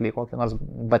degimo variklį, kokį nors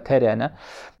bateriją, ne.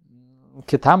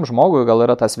 Kitam žmogui gal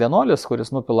yra tas vienuolis,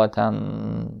 kuris nupila ten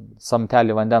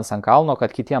samtelį vandens ant kalno,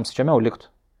 kad kitiems žemiau liktų.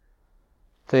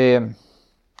 Tai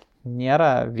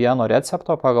nėra vieno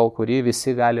recepto, pagal kurį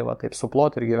visi gali taip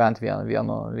suploti ir gyventi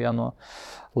vienu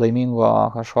laimingo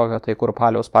kažkokio tai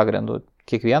kurpaliaus pagrindu.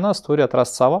 Kiekvienas turi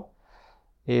atrasti savo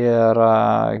ir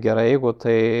gerai, jeigu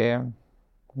tai,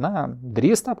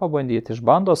 drįsta pabandyti,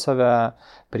 išbando save,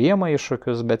 priima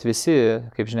iššūkius, bet visi,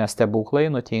 kaip žinia, stebuklai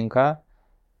nutinka,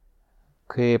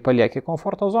 kai palieki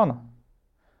komforto zoną.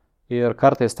 Ir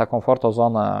kartais ta komforto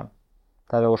zona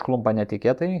tave užklumpa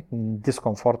netikėtai,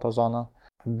 diskomforto zona.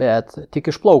 Bet tik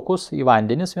išplaukus į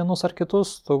vandenis vienus ar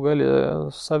kitus, tu gali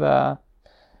save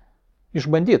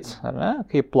išbandyti, ar ne?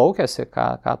 Kaip plaukiasi,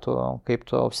 kaip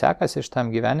tu sekasi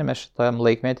šitam gyvenime, šitam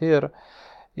laikmetį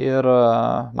Ir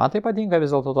man tai patinka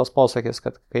vis dėlto tos posakis,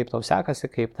 kad kaip tau sekasi,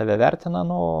 kaip tave vertina,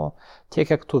 tiek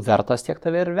kiek tu vertas, tiek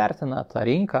tave ir vertina ta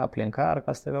rinka, aplinka ar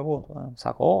kas tave būtų.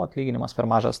 Sako, atlyginimas per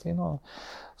mažas, tai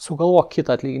sugalvok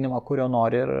kitą atlyginimą, kurio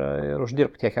nori ir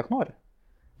uždirbk tiek, kiek nori.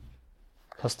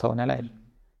 Kas tau neleidžia.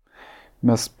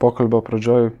 Mes pokalbio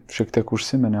pradžioj šiek tiek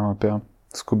užsiminėm apie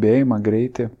skubėjimą,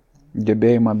 greitį,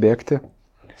 gebėjimą bėgti,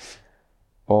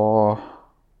 o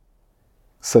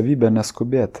savybę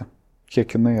neskubėti.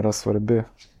 Kiek jinai yra svarbi,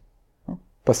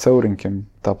 pasiaurinkim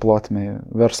tą plotmę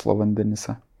verslo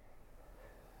vandenyse.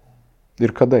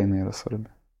 Ir kada jinai yra svarbi?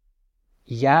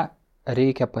 Ja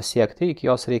reikia pasiekti, iki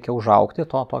jos reikia užaukti,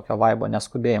 to tokio vaibo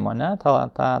neskubėjimo, ne,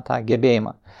 tą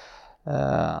gebėjimą.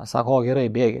 Sako, gerai,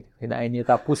 bėgi, tai eini į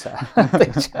tą pusę.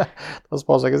 Tai čia tas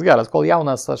posakis geras. Kol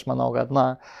jaunas, aš manau, kad,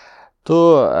 tu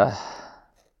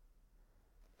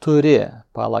turi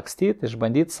palakstyti,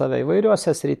 išbandyti save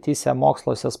įvairiuose srityse,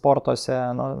 moksluose, sportuose,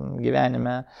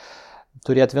 gyvenime,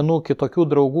 turėti vienų kitokių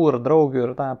draugų ir draugių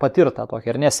ir tą patirtą tokį.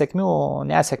 Ir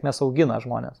nesėkmės augina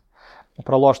žmonės.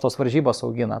 Praloštos varžybos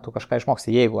augina, tu kažką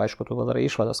išmoksti, jeigu, aišku, tu darai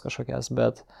išvadas kažkokias,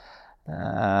 bet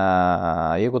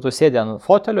jeigu tu sėdi ant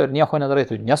fotelio ir nieko nedarai,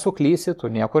 tu nesuklysi,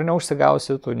 tu niekur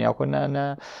neužsigausi, tu nieko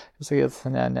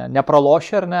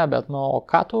nepraloši ar ne, bet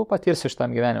ką tu patirsi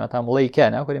šitam gyvenime, tam laike,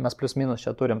 kurį mes plius minus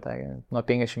čia turim, tai nuo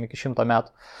 50 iki 100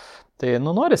 metų. Tai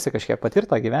norisi kažkiek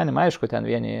patirtą gyvenimą, aišku, ten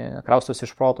vieni kraustus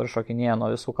iš proto ir šokinėja nuo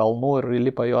visų kalnų ir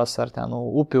lipa juos ar ten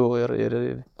upių ir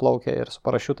plaukia ir su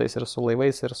parašiutais, ir su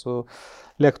laivais, ir su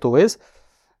lėktuvais,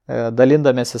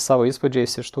 dalindamėsi savo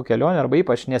įspūdžiais iš tų kelionių, arba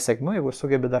ypač nesėkmių, jeigu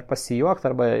sugebi dar pasijuokti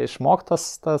arba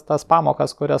išmoktas tas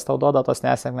pamokas, kurias tau duoda tos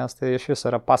nesėkmės, tai iš viso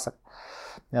yra pasak.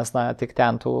 Nes tik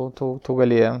ten tu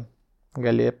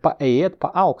gali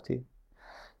paaugti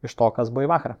iš to, kas buvo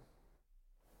į vakarą.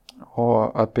 O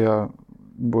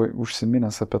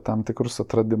užsiminęs apie tam tikrus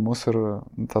atradimus ir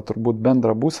tą turbūt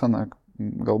bendrą būseną,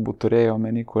 galbūt turėjo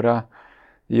omeny, kurią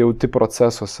jauti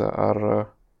procesuose,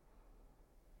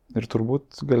 ir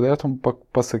turbūt galėtum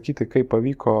pasakyti, kaip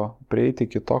pavyko prieiti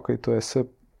iki to, kai tu esi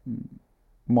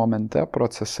momente,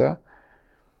 procese,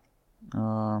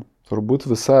 turbūt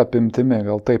visa apimtimi,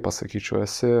 gal taip pasakyčiau,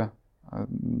 esi,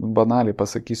 banaliai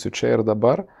pasakysiu, čia ir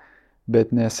dabar,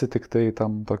 bet nesi tik tai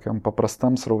tam tokiam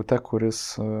paprastam sraute,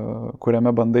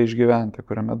 kuriame bandai išgyventi,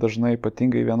 kuriame dažnai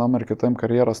ypatingai vienam ar kitam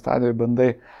karjeros stadijoje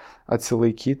bandai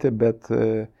atsilaikyti, bet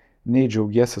nei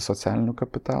džiaugiesi socialiniu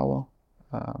kapitalu,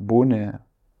 būni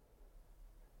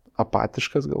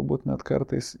apatiškas galbūt net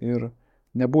kartais ir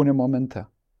nebūni momente.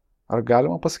 Ar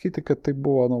galima pasakyti, kad tai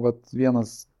buvo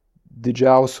vienas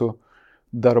didžiausių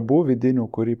darbų vidinių,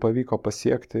 kurį pavyko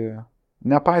pasiekti,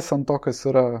 nepaisant to, kas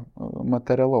yra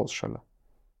materialaus šalia?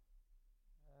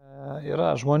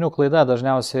 Yra žmonių klaida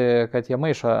dažniausiai, kad jie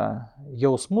maišo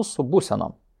jausmus su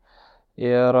būsenom.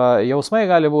 Ir jausmai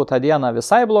gali būti tą dieną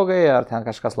visai blogai, ar ten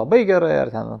kažkas labai gerai, ar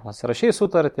ten pasirašai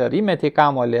sutartį, ar įmetį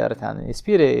kamuolį, ar ten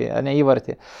įspyrei, ar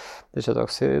neįvartį. Tai čia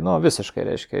toks, visiškai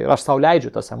reiškia. Ir aš sau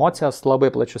leidžiu tas emocijas labai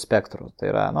plačių spektrų.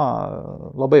 Tai yra,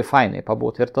 labai fainai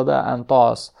pabūti. Ir tada ant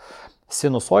tos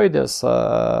sinusoidės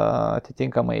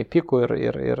atitinkamai pikų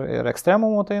ir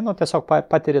ekstremumų, tai tiesiog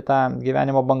patiri tą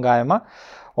gyvenimo bangavimą.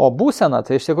 O būsena,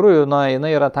 tai iš tikrųjų, jinai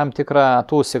yra tam tikra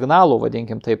tų signalų,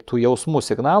 vadinkim taip, tų jausmų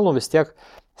signalų, vis tiek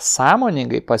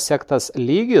sąmoningai pasiektas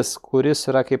lygis, kuris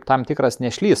yra kaip tam tikras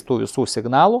nešlys tų visų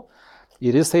signalų,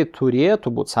 ir jisai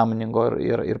turėtų būti sąmoningo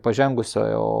ir pažengusio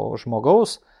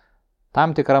žmogaus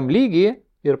tam tikram lygiai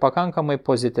ir pakankamai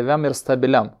pozityviam ir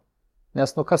stabiliam.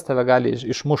 Nes kas tave gali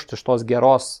išmušti iš tos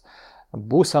geros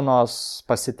būsenos,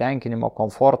 pasitenkinimo,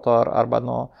 komforto arba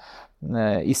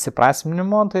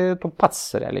įsiprasminimo, tai tu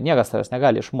pats realiai, niekas tavęs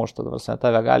negali išmušti,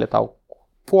 tave gali tau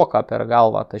puoką per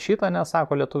galvą tašytą,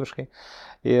 nesako lietuviškai.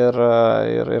 Ir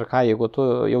ką, jeigu tu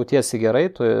jautiesi gerai,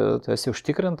 tu esi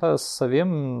užtikrintas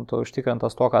savim, tu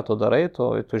užtikrintas to, ką tu darai,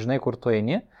 tu žinai, kur tu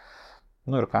eini,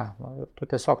 ir ką, tu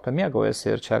tiesiog to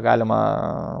mėgaujasi. Ir čia galima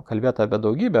kalbėti apie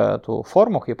daugybę tų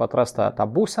formų, kaip atrasta tą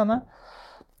būseną.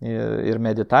 Ir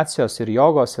meditacijos, ir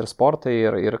jogos, ir sportai,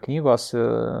 ir knygos,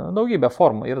 daugybė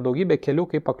formų ir daugybė kelių,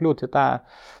 kaip pakliūti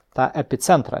tą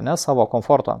epicentrą, savo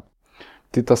komforto.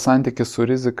 Tai tas santykis su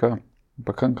rizika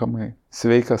pakankamai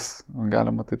sveikas,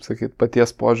 galima taip sakyti,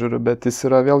 paties požiūriu, bet jis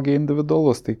yra vėlgi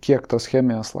individualus. Tai kiek tos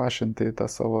chemijos lašinti į tą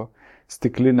savo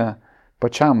stiklinę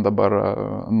pačiam dabar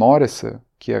norisi,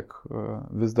 kiek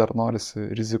vis dar norisi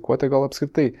rizikuoti, gal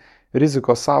apskritai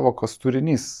rizikos savokos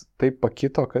turinys taip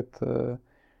pakito, kad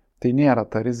tai nėra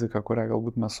ta rizika, kurią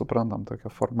galbūt mes suprantam tokia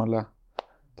formalia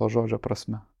to žodžio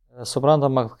prasme.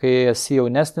 Suprantama, kai esi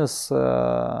jaunesnis,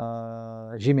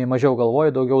 žymiai mažiau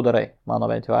galvoji, daugiau darai, mano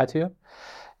bent jau atveju.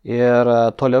 ir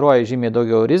toleruoji žymiai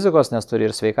daugiau rizikos, nes turi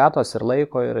ir sveikatos, ir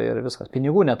laiko, ir viskas.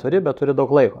 Pinigų neturi, bet turi daug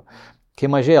laiko. Kai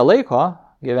mažėja laiko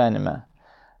gyvenime,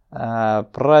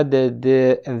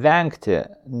 pradedi vengti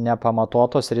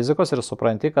nepamatuotos rizikos ir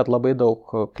supranti, kad labai daug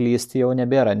klysti jau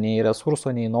nebėra, nei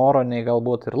resursų, nei noro, nei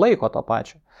galbūt ir laiko to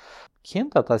pačio.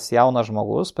 Kinta tas jaunas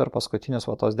žmogus per paskutinius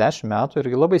tos 10 metų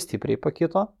irgi labai stipriai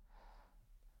pakito.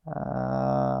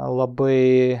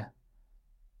 Labai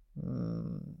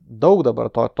daug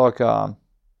dabar tokio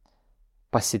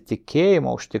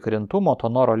pasitikėjimo, užtikrintumo, to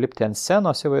noro lipti ant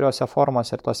scenos įvairiose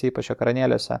formose ir tos ypač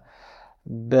ekranėliuose.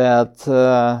 Bet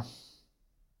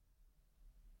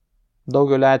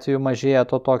daugeliu atveju mažėja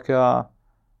to tokio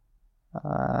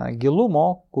gilumo,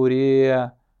 kurį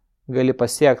gali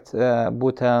pasiekti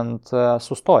būtent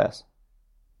sustojęs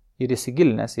ir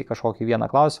įsigilinęs į kažkokį vieną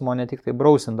klausimą, o ne tik tai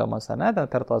brausindamas, ne,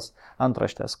 per tos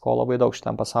antraštės, ko labai daug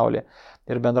šitam pasaulyje.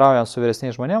 Ir bendraujant su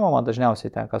vyresniais žmonėmis, man dažniausiai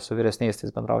tenka su vyresniais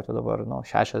tais bendrauti dabar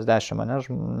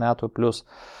 60 metų plus.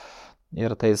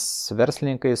 Ir tais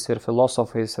verslininkais, ir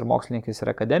filosofais, ir mokslininkais, ir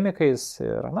akademikais,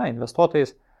 ir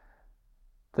investuotojais.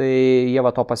 Tai jie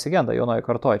to pasigenda jaunoji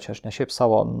kartoje. Čia aš ne šiaip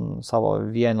savo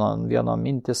vieno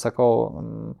mintį sakau,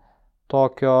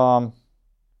 tokio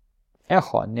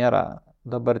echo nėra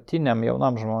dabartiniam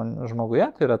jaunam žmoguje,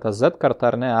 tai yra ta Z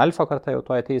karta ar ne, alfa karta jau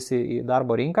to ateis į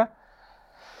darbo rinką.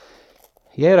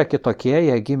 Jie yra kitokie,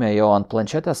 jie gimė jau ant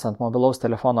planšetės, ant mobilaus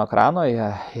telefono ekrano,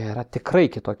 jie yra tikrai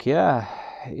kitokie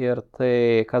ir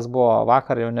tai, kas buvo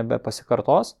vakar, jau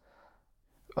nebepasikartos.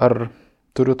 Ar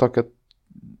turiu tokią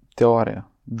teoriją,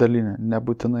 dalinę,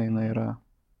 nebūtinai jinai yra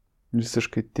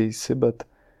visiškai teisi, bet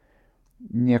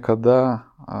niekada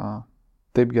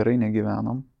taip gerai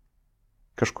negyvenom.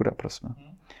 Kažkuria prasme.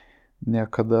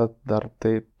 Niekada dar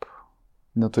taip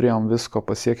neturėjom visko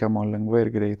pasiekiamo lengvai ir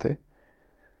greitai.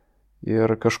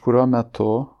 Ir kažkurio metu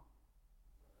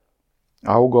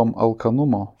augom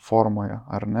alkanumo formoje,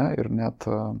 ar ne? Ir net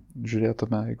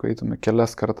žiūrėtume, jeigu eitume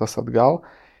kelias kartas atgal,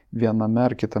 viename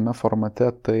ar kitame formate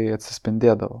tai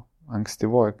atsispindėdavo.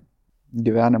 Ankstyvoje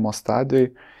gyvenimo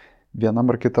stadijoje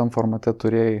vienam ar kitam formate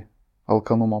turėjai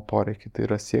alkanumo poreikį. Tai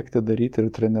yra siekti, daryti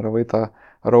ir treniravai tą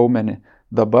raumenį.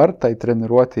 Dabar tai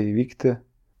treniruotė įvykti,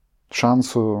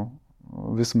 šansų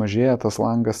vis mažėja, tas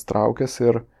langas traukiasi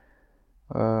ir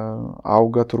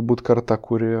auga turbūt karta,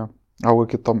 kuri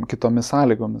auga kitomis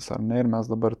sąlygomis, ar ne? Ir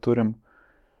mes dabar turim,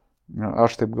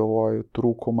 aš taip galvoju,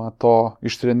 trūkumą to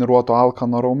ištreniruoto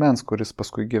alkano raumens, kuris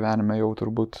paskui gyvenime jau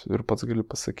turbūt ir pats gali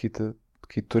pasakyti,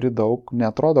 kai turi daug,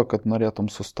 neatrodo, kad norėtum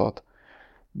sustot.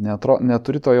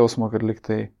 Neturi to jausmo, kad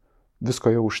liktai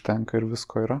visko jau užtenka ir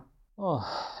visko yra.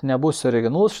 Nebūsiu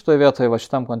originalus šitoje vietoje, va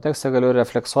šitam kontekste galiu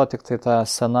refleksuoti tik tai tą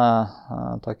seną,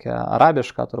 tokią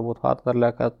arabišką turbūt patarlę,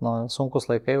 kad sunkus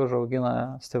laikai užaugina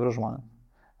stiprus žmonės.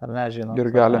 Ar ne, žinom? Ir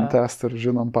galim tęsti ir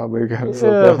žinom pabaigą.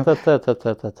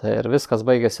 Ir viskas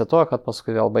baigėsi tuo, kad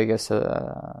paskui vėl baigėsi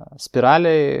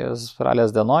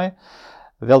spiralės dienoj,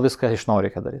 vėl viską iš naujo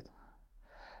reikia daryti.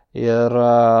 Ir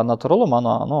natūralu,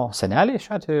 mano seneliai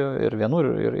šiuo atveju ir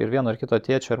vieno ir kito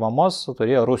tėčio ir mamos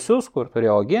turėjo rūsius, kur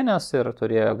turėjo uogienės ir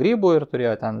turėjo grybų ir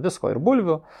turėjo ten visko ir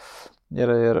bulvių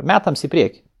ir metams į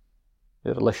priekį.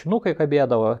 Ir lašinukai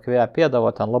kabėdavo,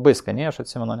 kvepėdavo ten labai skaniai, aš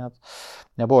atsimenu net.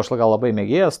 Nebuvo aš gal labai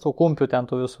mėgėjęs tų kumpių ten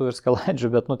tų visų ir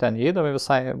skelandžių, bet ten įeidavo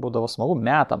visai, būdavo smagu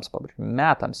metams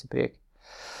į priekį.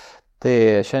 Tai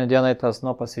šiandienai tas,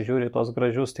 pasižiūri tos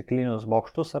gražius stiklinius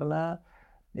bokštus ar ne,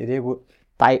 ir jeigu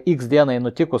tai X dienai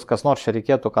nutikus, kas nors čia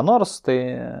reikėtų ką nors,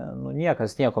 tai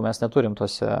nieko mes neturim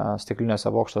tose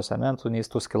stikliniuose bokštuose, nei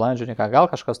tų skilandžių, gal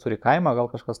kažkas turi kaimą, gal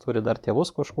kažkas turi dar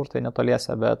tėvus kažkur tai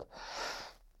netoliese, bet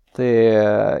tai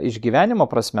iš gyvenimo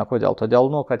prasme, kodėl? Todėl,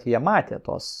 kad jie matė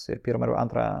tos ir pirmą ir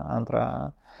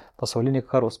antrą pasaulinį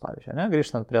karus, pavyzdžiui, ne?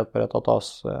 Grįžtant prie tos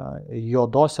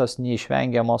juodosios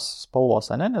neišvengiamos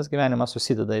spalvos, ne? Nes gyvenimas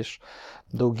susideda iš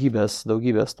daugybės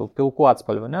tų pilkų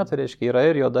atspalvių, ne? Tai reiškia, yra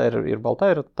ir juoda, ir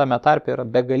balta, ir tame tarpe yra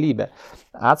begalybė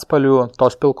atspalvių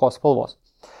tos pilkos spalvos.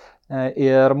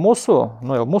 Ir mūsų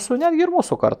netgi ir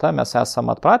mūsų karta, mes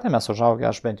esam atpratę, mes užaugę,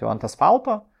 aš bent jau ant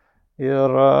asfalto,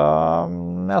 ir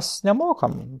mes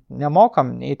nemokam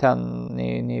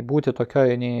nei būti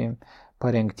tokioj, nei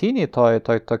parengtiniai,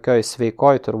 tokioj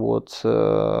sveikoj turbūt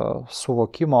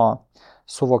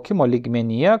suvokimo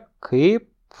lygmenyje, kaip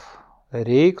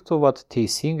reiktų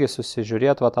teisingai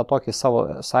susižiūrėti tą tokį savo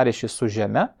sąryšį su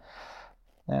žeme.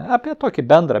 Apie tokį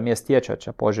bendrą miestiečio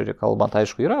čia požiūrį kalbant,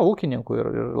 aišku, yra ūkininkų ir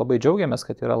labai džiaugiamės,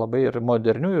 kad yra labai ir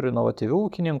modernių, ir inovatyvių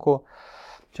ūkininkų.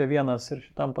 Čia vienas ir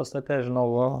šitam pastate, žinau,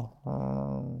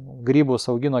 grybus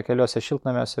augino keliose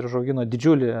šiltnamiuose ir užaugino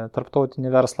didžiulį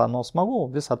tarptautinį verslą. Smagu,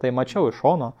 visą tai mačiau iš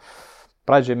šono.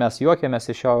 pradžiai mes juokėmės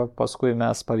iš jo, paskui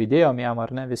mes pavydėjom jam,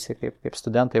 ar ne, visi kaip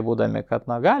studentai būdami, kad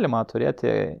galima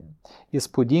turėti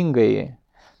įspūdingai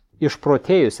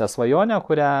išprotėjusią svajonę,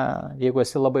 kurią, jeigu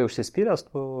esi labai užsispyręs,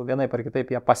 tu vienaip ar kitaip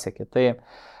ją pasieki. Tai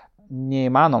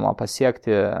neįmanoma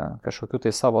pasiekti kažkokių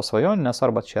tai savo svajonių, nes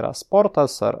arba čia yra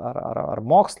sportas, ar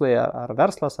mokslai, ar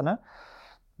verslas, ar ne.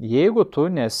 Jeigu tu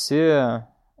nesi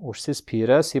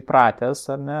užsispyręs, įpratęs,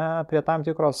 ar ne, prie tam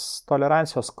tikros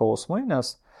tolerancijos skausmui,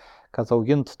 nes kad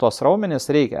augint tos raumenis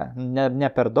reikia ne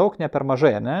per daug, ne per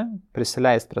mažai, ne,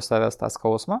 prisileisti prie savęs tą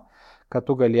skausmą, kad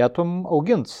tu galėtum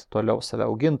augint toliau save,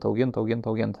 augint,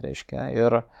 reiškia.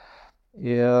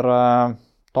 Ir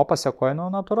to pasiekoja,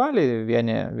 natūraliai,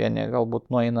 vieni galbūt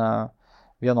nueina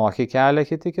vienokį kelią,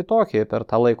 kiti kitokį per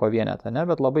tą laiko vienetą, ne,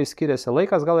 bet labai skiriasi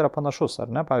laikas, gal yra panašus, ar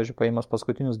ne, pavyzdžiui, paėmus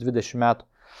paskutinius 20 metų,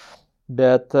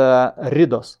 bet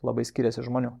ridos labai skiriasi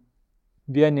žmonių.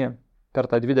 Vieni per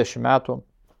tą 20 metų,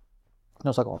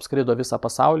 apskrido visą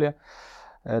pasaulį,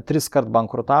 3 kart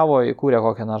bankrutavo, įkūrė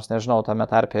kokią nors, nežinau, tame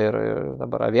tarpe ir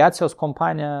dabar aviacijos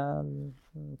kompaniją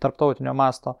tarptautinio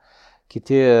masto.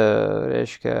 Kiti,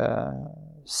 reiškia,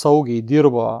 saugiai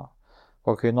dirbo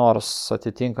kokiai nors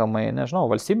atitinkamai, nežinau,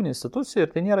 valstybinė institucija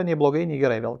ir tai nėra nei blogai, nei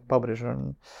gerai, vėl pabrėžiu.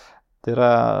 Tai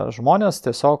yra žmonės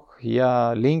tiesiog, jie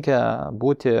linkę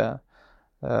būti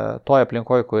toje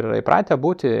aplinkoje, kur yra įpratę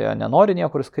būti, nenori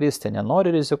niekur skristi,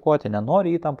 nenori rizikuoti,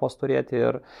 nenori įtampos turėti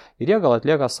ir jie gal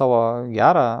atlieka savo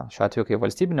gerą, šiuo atveju kaip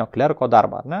valstybinio klerko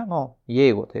darbą, ne?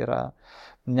 Jeigu tai yra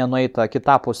nenueita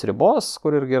kitapus ribos,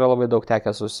 kur irgi yra labai daug tekę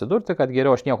susidurti, kad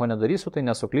geriau aš nieko nedarysiu, tai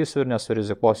nesuklysiu ir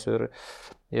nesurizikuosiu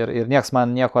ir nieks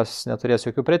man niekos neturės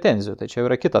jokių pretenzijų. Tai čia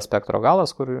yra kitas spektro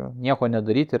galas, kur nieko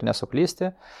nedaryti ir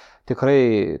nesuklysti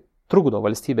tikrai trukdo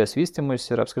valstybės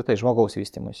vystymuisi ir apskritai žmogaus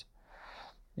vystymuisi.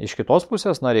 Iš kitos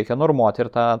pusės, reikia normuoti ir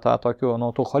tą tokių,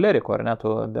 tų cholerikų, ar ne,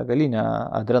 tų begalinę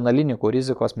adrenalinikų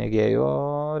rizikos mėgėjų,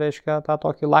 reiškia, tą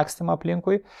tokį lakstymą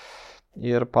aplinkui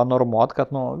ir panormuoti,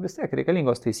 kad, vis tiek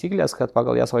reikalingos taisyklės, kad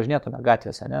pagal jas važinėtume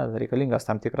gatvėse, ne, reikalingas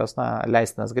tam tikras,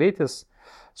 leistinas greitis,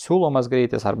 siūlomas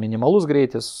greitis ar minimalus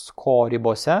greitis, ko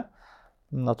ribose,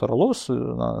 natūralu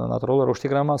ir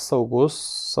užtikrinamas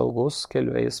saugus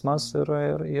kelių eismas ir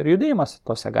judėjimas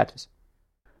tose gatvėse.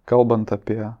 Kalbant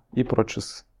apie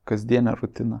įpročius, kasdienę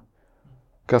rutiną,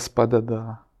 kas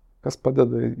padeda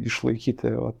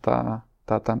išlaikyti tą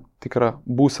tam tikrą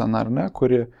būseną, ar ne,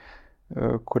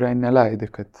 kuriai neleidi,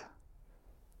 kad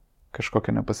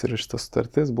kažkokia nepasirašyta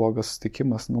sutartis, blogas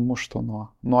susitikimas numuštų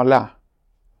nuo le.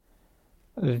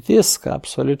 Viską,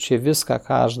 absoliučiai viską,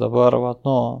 ką aš dabar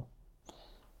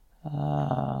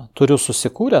turiu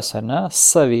susikūręs, ar ne,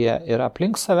 savyje ir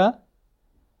aplink save,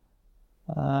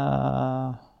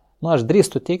 aš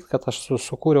drįstu teikti, kad aš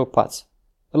sukūriau pats.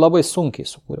 Labai sunkiai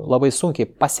sukūriau, labai sunkiai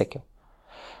pasiekiau.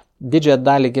 Didžiąją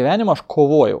dalį gyvenimo aš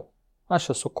kovojau. Aš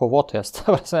esu kovotojas,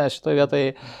 šitoje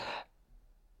vietoje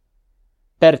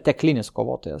perteklinis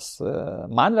kovotojas.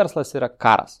 Man verslas yra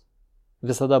karas.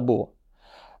 Visada buvo.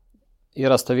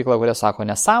 Yra stovykla, kurie sako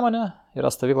nesąmonė, yra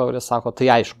stovykla, kurie sako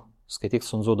tai aišku, skaityk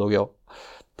Sun Tzu daugiau.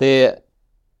 Tai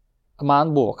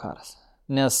man buvo karas.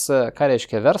 Nes ką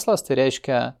reiškia verslas, tai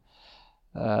reiškia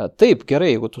taip,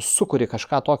 gerai, jeigu tu sukuri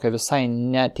kažką tokio visai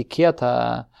netikėtą,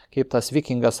 kaip tas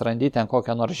vikingas randy ten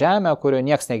kokią nors žemę, kurioje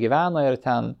nieks negyvena ir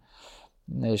ten,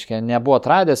 reiškia, nebuvo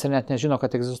atradęs ir net nežino,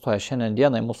 kad egzistuoja. Šiandien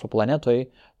dienai mūsų planetoje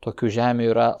tokių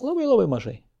žemių yra labai labai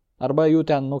mažai. Arba jų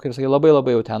ten, kaip sakai, labai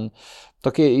labai jau ten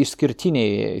tokie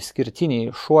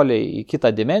išskirtiniai šuoliai į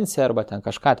kitą dimensiją arba ten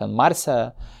kažką ten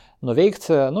Marse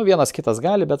nuveikti. Vienas kitas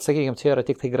gali, bet, sakykime, čia yra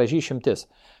tik tai graži išimtis.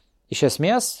 Iš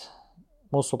esmės,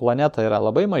 mūsų planeta yra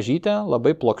labai mažytė,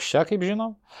 labai plokščia, kaip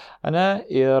žinom, ne?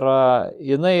 Ir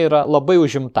jinai yra labai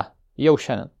užimta, jau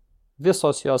šiandien.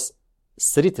 Visos jos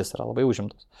sritis yra labai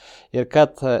užimtos. Ir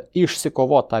kad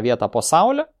išsikovot tą vietą po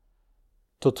saulę,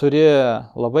 tu turi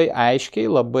labai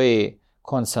aiškiai, labai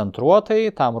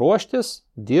koncentruotai tam ruoštis,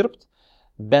 dirbti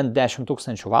bent 10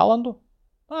 000 valandų,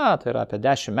 tai yra apie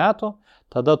 10 metų,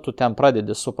 tada tu ten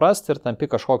pradedi suprasti ir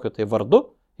tampi kažkokiu tai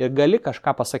vardu ir gali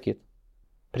kažką pasakyti.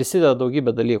 Prisideda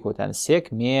daugybė dalykų, ten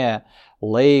sėkmė,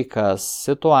 laikas,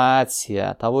 situacija,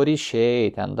 tavo ryšiai,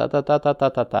 ten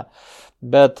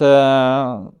Bet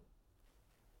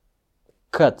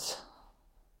kad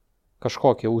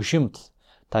kažkokią užimt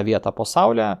tą vietą po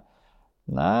saulę,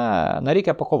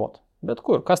 reikia pakovoti. Bet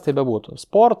kur, kas tai bebūtų.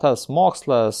 Sportas,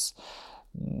 mokslas,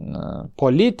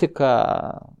 politika,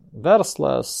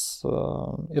 verslas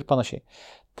ir panašiai.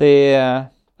 Tai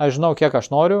Aš žinau, kiek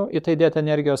aš noriu į tai dėti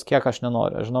energijos, kiek aš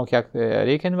nenoriu. Aš žinau, kiek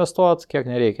reikia investuoti, kiek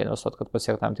nereikia investuoti, kad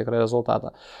pasiekti tam tikrą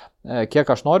rezultatą. Kiek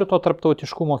aš noriu to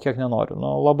tarptautiškumo, kiek nenoriu.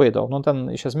 Labai daug. Ten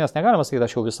iš esmės negalima sakyti,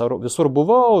 aš jau visur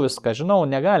buvau, viską žinau,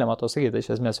 negalima to sakyti,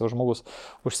 iš esmės jau žmogus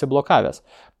užsiblokavęs.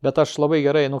 Bet aš labai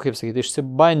gerai, kaip sakyti,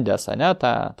 išsibandęs,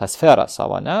 tą sferą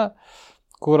savo,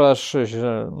 kur aš,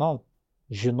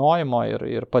 žinojimo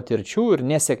ir patirčių, ir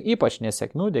ypač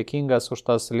nesėkmių, dėkingas už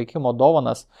tas likimo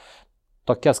dovanas,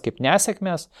 tokias kaip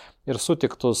nesėkmės ir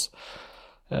sutiktus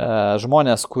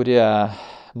žmonės, kurie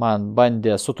man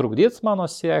bandė sutrukdyti mano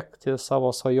siekti savo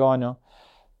svajonių.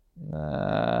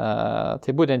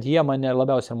 Tai būtent jie mane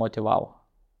labiausiai motivavo.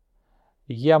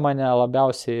 Jie mane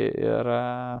labiausiai ir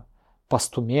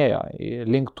pastumėjo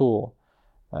link tų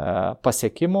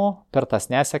pasiekimų per tas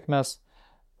nesėkmės,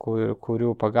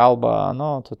 kurių pagalba,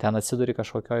 tu ten atsiduri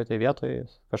kažkokioje tai vietoje,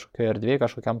 kažkokioje erdvėje,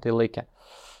 kažkokiam tai laike.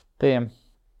 Tai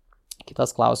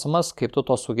kitas klausimas, kaip tu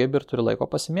to sugebi ir turi laiko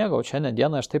pasimėgauti. Šiandien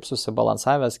dieną aš taip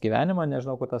susibalansavęs gyvenimą,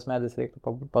 nežinau, kur tas medis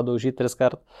reiktų padaužyti 3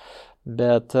 kartus,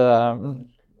 bet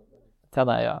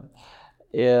tenai jo.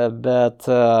 Bet,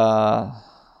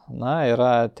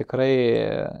 yra tikrai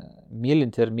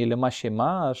mylinti ir mylima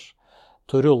šeima, aš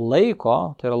turiu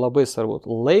laiko, tai yra labai svarbu,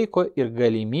 laiko ir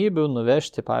galimybių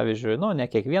nuvežti, pavyzdžiui, ne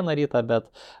kiekvieną rytą, bet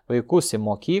vaikus į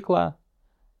mokyklą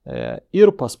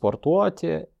ir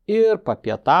pasportuoti, ir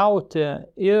papietauti,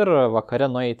 ir vakare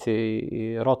nueiti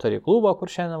į Rotary klubą, kur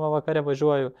šiandien vakare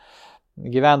važiuoju,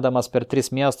 gyvendamas per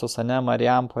 3 miestus,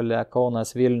 Marijampolė,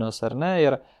 Kaunas, Vilnius,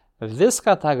 ir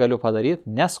viską tą galiu padaryti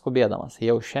neskubėdamas,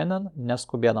 jau šiandien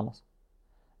neskubėdamas.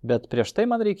 Bet prieš tai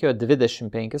man reikėjo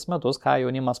 25 metus, ką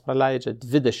jaunimas praleidžia,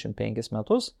 25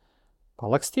 metus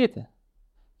palakstyti.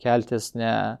 Keltis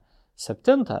ne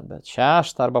 7, bet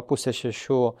 6 arba pusę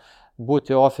 6,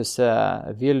 būti ofise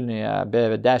Vilniuje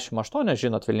be 10-8,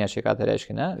 žinot Vilniečiai, ką tai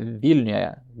reiškia, ne?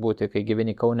 Vilniuje būti, kai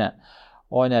gyveni Kaune,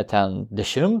 o ne ten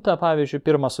 10, pavyzdžiui,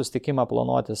 pirmą susitikimą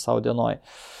planuoti savo dienoj.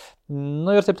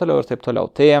 Ir taip toliau, ir taip toliau.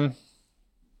 Tai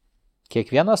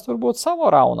kiekvienas turbūt savo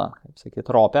rauna, kaip sakyt,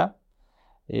 ropę.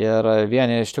 Ir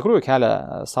vieni iš tikrųjų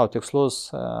kelia savo tikslus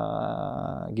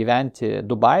gyventi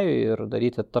Dubajuje ir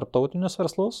daryti tarptautinius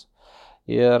verslus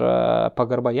ir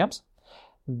pagarba jiems.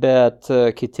 Bet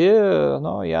kiti,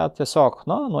 jie tiesiog,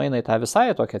 nueina į tą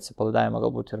visai tokį atsipalaidavimą,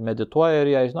 galbūt ir medituoja,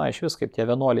 ir jie, iš vis kaip tie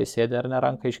vienuoliai sėdė ar ne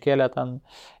ranką iškėlė ten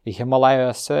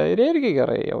Himalajuose ir irgi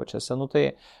gerai jaučiasi. Tai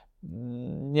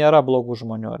nėra blogų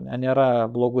žmonių, nėra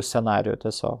blogų scenarijų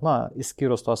tiesiog,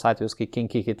 išskyrus tos atvejus, kai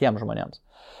kenki kitiems žmonėms.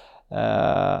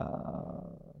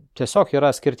 Tiesiog yra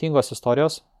skirtingos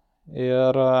istorijos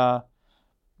ir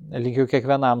linkiu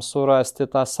kiekvienam surasti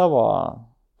tą savo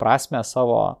prasmę,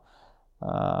 savo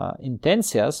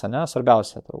intencijas,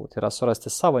 svarbiausia turbūt yra surasti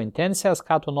savo intencijas,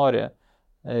 ką tu nori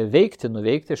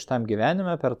nuveikti šitam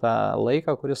gyvenime per tą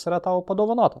laiką, kuris yra tavo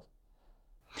padovanotas.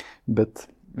 Bet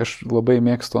aš labai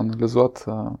mėgstu analizuoti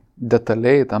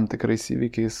detaliai tam tikrais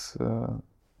įvykiais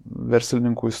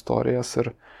verslininkų istorijas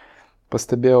ir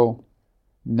pastebėjau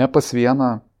ne pas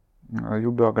vieną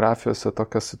jų biografijose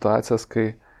tokias situacijas,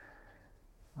 kai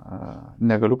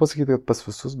negaliu pasakyti, kad pas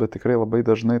visus, bet tikrai labai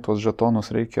dažnai tuos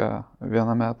žetonus reikia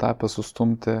viename etape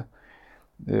sustumti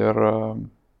ir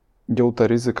jau ta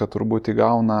rizika turbūt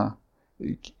įgauna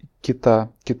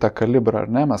kitą kalibrą,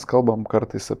 ar ne? Mes kalbam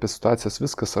kartais apie situacijas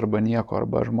viskas arba nieko,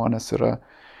 arba žmonės yra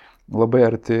labai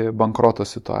arti bankroto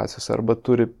situacijos, arba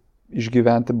turi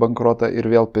išgyventi bankrotą ir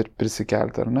vėl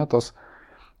prisikelti, ar ne? Tos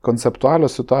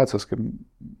konceptualios situacijos, kaip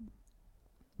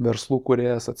verslų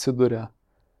kūrėjas atsiduria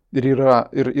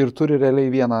ir turi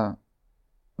realiai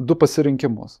 2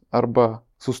 pasirinkimus. Arba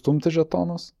sustumti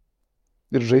žetonus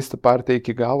ir žaisti partiją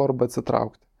iki galo, arba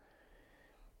atsitraukti.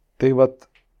 Tai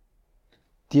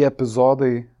tie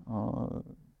epizodai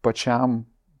pačiam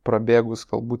prabėgus,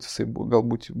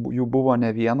 galbūt jų buvo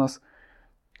ne vienas,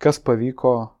 kas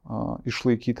pavyko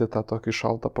išlaikyti tą tokį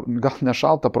gal ne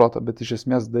šaltą protą, bet iš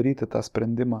esmės daryti tą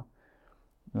sprendimą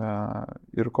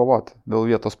ir kovoti dėl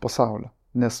vietos pasaulio.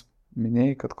 Nes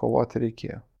minėjai, kad kovoti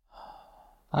reikėjo.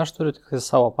 Aš turiu tik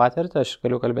savo patirtį, aš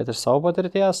galiu kalbėti iš savo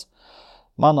patirties.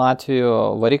 Mano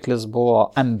atveju variklis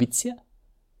buvo ambicija.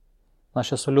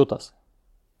 Aš esu liūtas.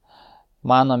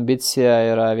 Mano ambicija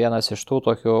yra vienas iš tų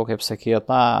tokių, kaip sakyt,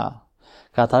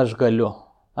 kad aš galiu.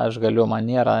 Aš galiu, man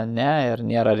nėra ir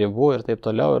nėra ribų ir taip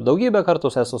toliau. Ir daugybę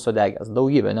kartus esu sudegęs.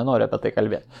 Daugybę, nenoriu apie tai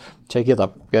kalbėti. Čia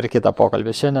kitą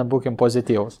pokalbį. Šiandien būkim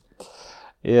pozityvus.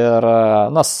 Ir,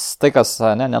 tai kas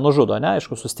nenužudo,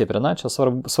 aišku, sustiprina, čia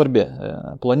svarbi,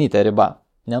 plonytė riba,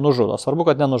 nenužudo, svarbu,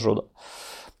 kad nenužudo.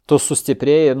 tu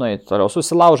sustiprėjai, toliau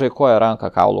susilaužai koją, ranką,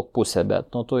 kaulų pusę,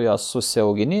 bet tu jas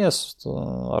susiauginys,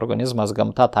 organizmas,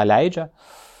 gamta tą leidžia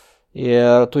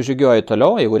ir tu žygiuoji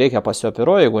toliau, jeigu reikia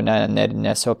pasioperuoji, jeigu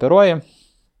nesioperuoji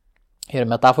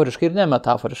ir metaforiškai ir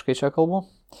nemetaforiškai čia kalbu.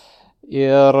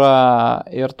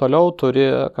 Ir toliau turi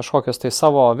kažkokias tai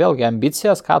savo, vėlgi,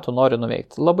 ambicijas, ką tu nori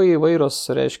nuveikti. Labai įvairios,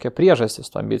 reiškia, priežastys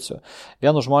tų ambicijų.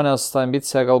 Vienų žmonės ta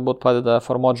ambicija galbūt padeda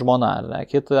formuoti žmoną, ne?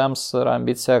 Kitiems yra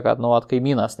ambicija, kad,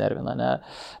 kaimynas nervina, ne?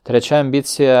 Trečia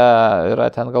ambicija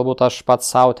yra ten, galbūt aš pats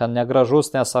savo ten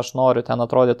negražus, nes aš noriu ten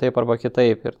atrodyti taip arba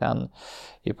kitaip ir ten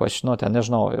ypač, ten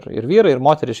nežinau, ir vyrai, ir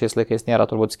moterys šiais laikais nėra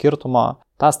turbūt skirtumo.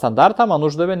 Ta standartą man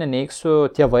uždavė,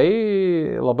 neneigsiu, tėvai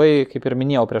labai, kaip ir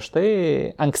minėjau prieš tai,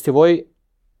 ankstyvoj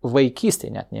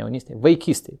vaikystėje, net ne jaunystėje,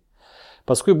 vaikystėje.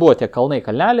 Paskui buvo tie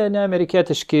kalneliai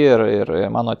neamerikietiški ir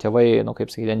mano tėvai, kaip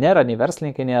sakyti, nėra nei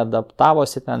verslininkai,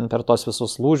 neadaptavosi ten per tos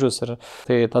visus lūžius. Ir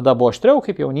tai tada buvo aštriau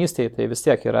kaip jaunystėje, tai vis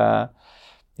tiek yra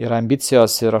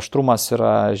ambicijos ir aštrumas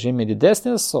yra žymiai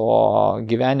didesnis, o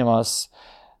gyvenimas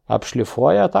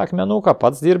apšlifuoja tą akmenuką,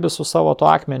 pats dirbi su savo to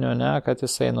akmeniu, ne, kad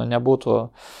jisai nebūtų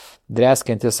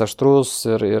dreskintis aštrus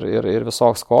ir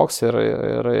visoks koks ir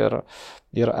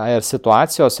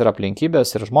situacijos, ir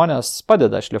aplinkybės, ir žmonės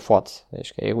padeda šlifuoti.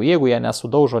 Jeigu jie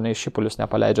nesudaužo, nei šipulius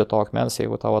nepaleidžia to akmens,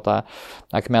 jeigu tavo ta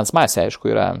akmens masė, aišku,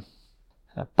 yra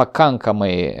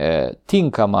pakankamai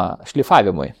tinkama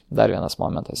šlifavimui. Dar vienas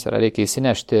momentas yra, reikia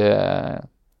įsinešti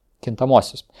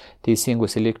kintamosius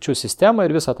teisingus į lygčių sistemą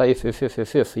ir visą tą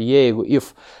if. Jeigu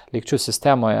lygčių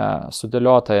sistemoje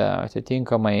sudėliotoje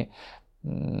atitinkamai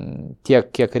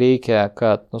tiek, kiek reikia,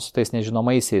 kad su tais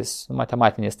nežinomaisiais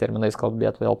matematiniais terminais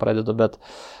kalbėt vėl pradedu, bet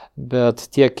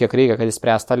tiek, kiek reikia, kad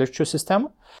įspręs tą lygčių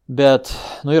sistemą. Bet,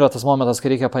 yra tas momentas, kai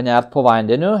reikia panert po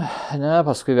vandeniu, ne,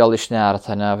 paskui vėl išnert,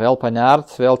 ne, vėl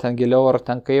panert, vėl ten giliau ar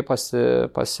ten kaip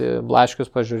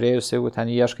pasiblaškius pažiūrėjus, jeigu ten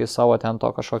ieškai savo ten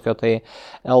to kažkokio tai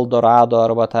Eldorado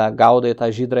arba gaudai tą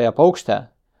žydrąją paukštę.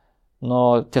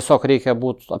 Tiesiog reikia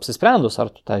būti apsisprendus, ar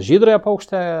tu tą žydrąją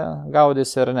paukštę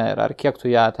gaudysi ar ne, ar kiek tu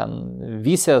ją ten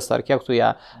vysies, ar kiek tu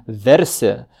ją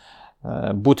versi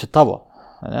būti tavo.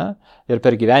 Ne? Ir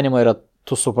per gyvenimą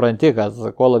tu supranti, kad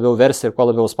kuo labiau versi ir kuo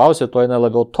labiau spausi, tuo jinai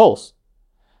labiau tols.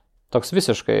 Toks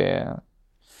visiškai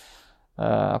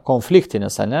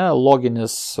konfliktinis, ne?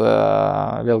 Loginis,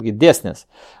 vėlgi dėsnis.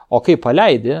 O kai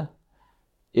paleidi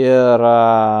ir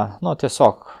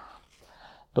tiesiog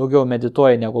daugiau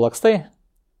medituoji negu lakstai,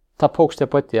 ta paukštė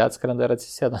pati atskrenda ir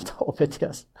atsisėda tavo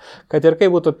peties. Kad ir kaip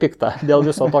būtų pikta dėl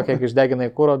viso to, kiek išdeginai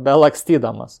kuro, be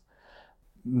lakstydamas.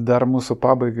 Dar mūsų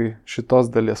pabaigai šitos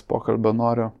dalies pokalbio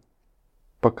noriu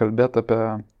pakalbėti apie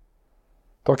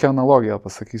tokią analogiją,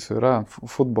 pasakysiu, yra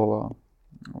futbolo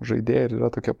žaidėjai ir yra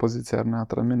tokia pozicija, ar ne,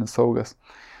 atraminis saugas,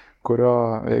 kurio,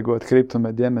 jeigu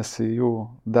atkreiptume dėmesį į jų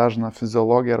dažną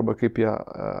fiziologiją arba kaip jie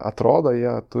atrodo,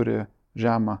 jie turi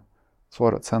žemą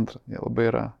svorio centrą, jie labai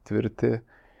yra tvirti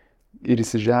ir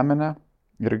įsižeminę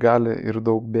ir gali ir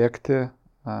daug bėgti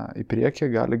į priekį,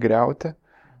 gali griauti,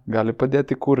 gali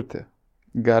padėti kurti,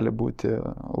 gali būti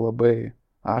labai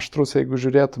aštrus, jeigu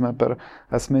žiūrėtume per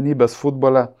asmenybės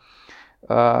futbole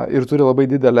ir turi labai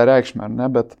didelę reikšmę, ar ne,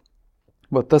 bet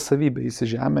ta savybė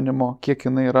įsižeminimo, kiek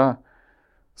jinai yra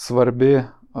svarbi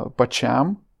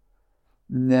pačiam,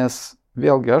 nes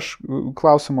vėlgi aš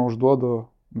klausimą užduodu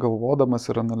galvodamas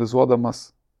ir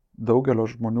analizuodamas daugelio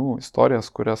žmonių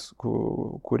istorijas,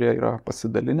 kurie yra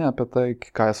pasidalinę apie tai,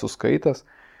 ką esu skaitęs,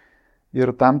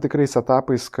 ir tam tikrais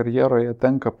etapais karjeroje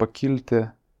tenka pakilti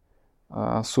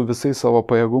su visais savo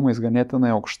pajėgumais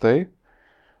ganėtinai aukštai,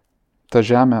 ta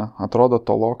žemė atrodo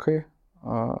tolokai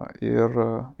ir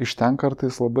iš ten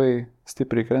kartais labai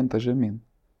stipriai krenta žemyn.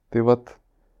 Tai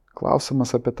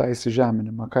klausimas apie tą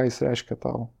įsižeminimą, ką jis reiškia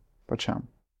tau pačiam?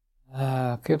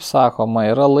 Kaip sakoma,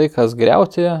 yra laikas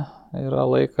griauti, yra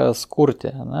laikas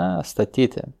kurti,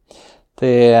 statyti.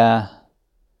 Tai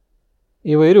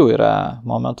įvairių yra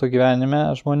momentų gyvenime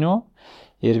žmonių.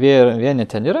 Ir vieni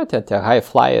ten yra, tie high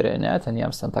flyeriai, ne, ten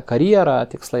jiems ten ta karjera,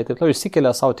 tikslai, taip toliau,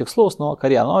 išsikelia savo tikslus,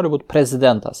 karjerą, nori būti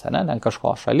prezidentas, ne, ten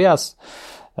kažko šalies,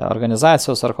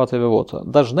 organizacijos ar ko tai būtų.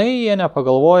 Dažnai jie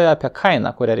nepagalvoja apie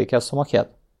kainą, kurią reikės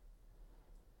sumokėti.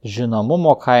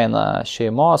 Žinomumo kaina,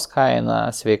 šeimos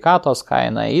kaina, sveikatos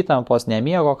kaina, įtampos,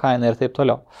 nemiego kaina ir taip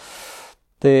toliau.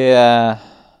 Tai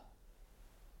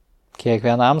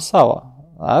kiekvienam savo.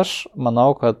 Aš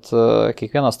manau, kad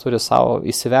kiekvienas turi savo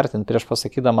įsivertinti prieš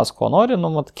pasakydamas, ko nori,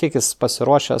 kiek jis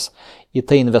pasiruošęs į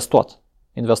tai investuoti.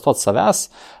 Investuoti savęs,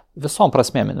 visom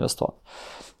prasmėm investuoti.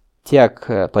 tiek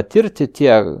patirti,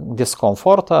 tiek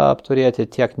diskomfortą apturėti,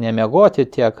 tiek nemiegoti,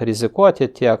 tiek rizikuoti,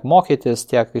 tiek mokytis,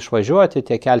 tiek išvažiuoti,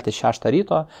 tiek kelti 6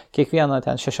 ryto, kiekvieną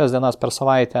ten 6 dienas per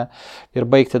savaitę ir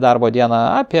baigti darbo dieną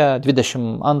apie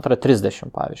 22:30,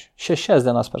 pavyzdžiui. 6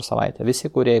 dienas per savaitę. Visi,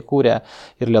 kurie įkūrė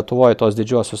ir Lietuvoje tos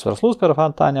didžiosius verslus per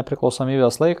tą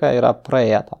nepriklausomybės laiką, yra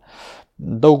praėję tą.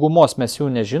 Daugumos mes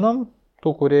jų nežinom,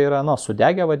 tų, kurie yra,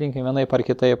 sudegę, vadinkime, vienaip ar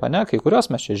kitaip, ne, kai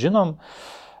kurios mes čia žinom.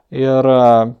 Ir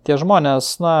tie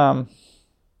žmonės,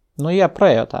 jie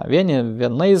praėjo tą. Vieni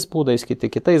vienais būdais, kiti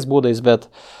kitais būdais, bet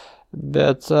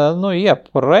jie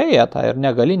praėjo tą ir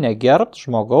negali negerbti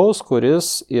žmogaus,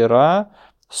 kuris yra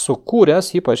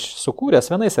sukūręs, ypač sukūręs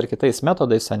vienais ar kitais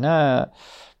metodais,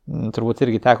 turbūt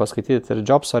irgi teko skaityti ir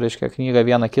Jobso, reiškia, knygą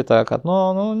vieną kitą, kad,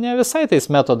 ne visai tais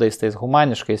metodais, tais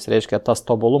humaniškais, reiškia, tas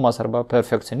tobulumas arba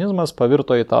perfekcionizmas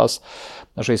pavirto į tos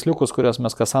žaisliukus, kuriuos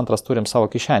mes kas antras turim savo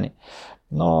kišenį.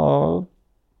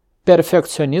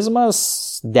 Perfekcionizmas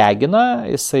degina,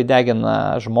 jisai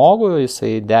degina žmogų,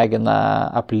 jisai degina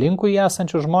aplinkui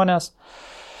esančių žmonės.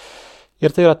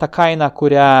 Ir tai yra ta kaina,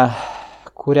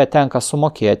 kurią tenka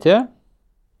sumokėti.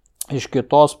 Iš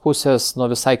kitos pusės,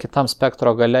 visai kitam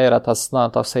spektro gale yra tas,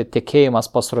 toksai tekėjimas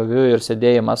pasroviu ir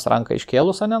sėdėjimas ranką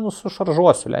iškėlus,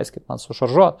 sušaržuosiu, leiskit man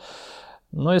sušaržuoti.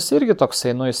 Jis irgi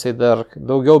toksai, jisai dar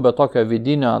daugiau be tokio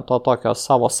vidinio, to tokio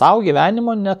savo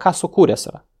gyvenimo, ne ką sukūręs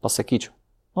yra, pasakyčiau.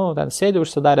 Ten sėdi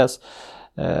užsidaręs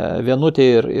vienutį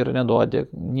ir neduodi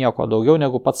nieko daugiau,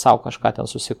 negu pats savo kažką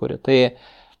ten susikūrė. Tai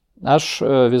aš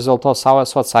vis dėlto savo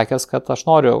esu atsakęs, kad aš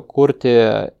noriu kurti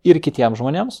ir kitiems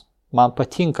žmonėms. Man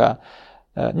patinka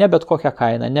ne bet kokią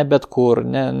kainą, ne bet kur,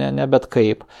 ne bet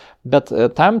kaip, bet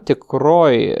tam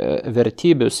tikroj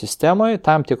vertybių sistemoje,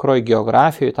 tam tikroj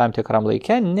geografijoje, tam tikram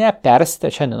laike,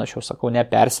 šiandien aš jau sakau,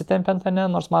 nepersitempiant,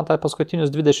 nors man tą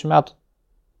paskutinius 20 metų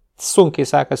sunkiai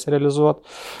sekasi realizuoti,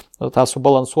 tą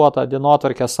subalansuotą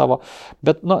dienotvarkę savo,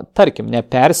 bet, tarkim,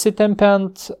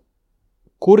 nepersitempiant,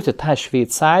 kurti tą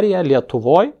Šveicariją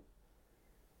Lietuvoje,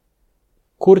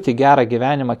 kurti gerą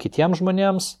gyvenimą kitiems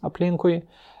žmonėms aplinkui,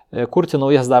 kurti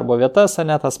naujas darbo vietas,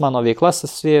 tas mano veiklas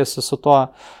susijęsi su tuo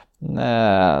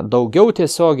daugiau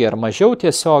tiesiogiai ar mažiau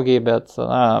tiesiogiai, bet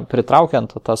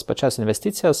pritraukiant tas pačias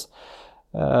investicijas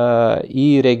į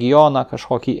regioną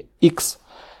kažkokį X,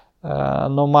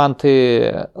 man tai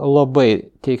labai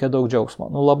teikia daug džiaugsmo,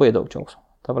 labai daug džiaugsmo.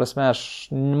 Ta prasme,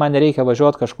 man nereikia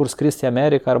važiuoti kažkur skristi į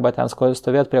Ameriką arba ten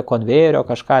stovėti prie konvejerio,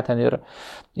 kažką ten ir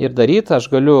daryti. Aš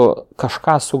galiu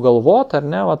kažką sugalvoti,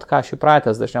 ką aš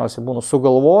įpratęs dažniausiai būnu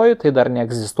sugalvoju, tai dar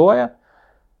neegzistuoja.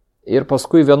 Ir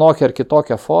paskui vienokia ar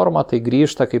kitokia forma tai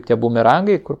grįžta kaip tie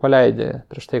bumerangai, kur paleidė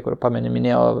prieš tai, kur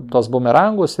minėjau tos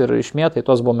bumerangus ir išmėtai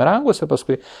tos bumerangus ir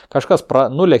paskui kažkas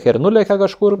nulėkia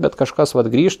kažkur, bet kažkas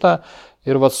grįžta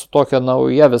ir su tokia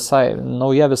nauja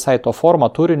visai to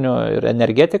forma, turiniu ir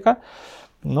energetika,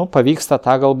 pavyksta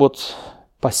tą galbūt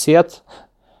pasėt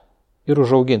ir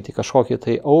užauginti kažkokį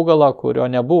tai augalą, kurio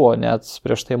nebuvo net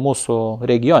prieš tai mūsų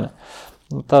regione.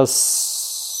 Tas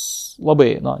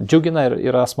labai džiugina ir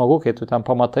yra smagu, kai tu ten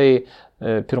pamatai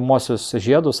pirmosius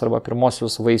žiedus arba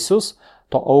pirmosius vaisius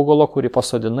to augalo, kurį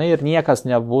pasodinai ir niekas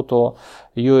nebūtų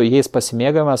jais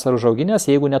pasimėgavimas ar užauginęs,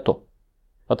 jeigu ne tu.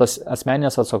 O tas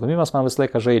asmeninės atsakomybės man visą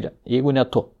laiką žaidžia. Jeigu ne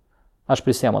tu, aš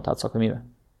prisiemu tą atsakomybę.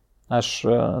 Aš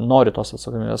noriu tos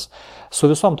atsakomybės.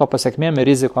 Su visom to pasiekmėm,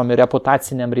 rizikom, ir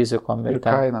reputaciniam rizikom. Ir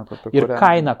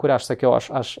kaina, kurią aš sakiau,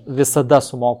 aš visada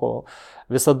sumoku,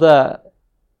 visada.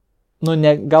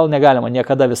 Gal negalima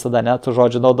niekada visada tų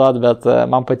žodžių naudot, bet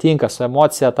man patinka su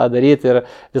emocija tą daryti ir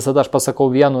visada aš pasakau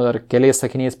vienu ir keliais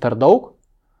sakiniais per daug,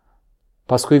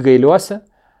 paskui gailiuosi,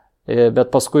 bet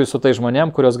paskui su tai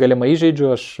žmonėm, kurios galima įžeidžiu,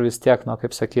 aš vis tiek,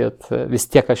 vis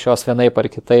tiek aš jos vienaip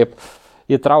ar kitaip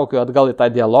įtraukiu atgal į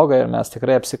tą dialogą ir mes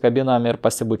tikrai apsikabinam ir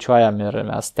pasibučiuojam ir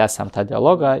mes tęsiam tą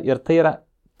dialogą ir tai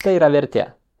yra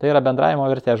vertė. Tai yra bendravimo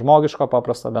vertė, žmogiško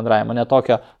paprasto bendravimo, ne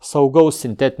tokio saugaus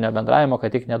sintetinio bendravimo,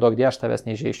 kad tik neduok die aš tavęs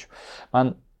neįžeisčiau.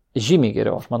 Man žymiai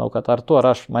geriau, aš manau, kad ar tu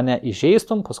ar aš mane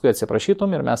įžeistum, paskui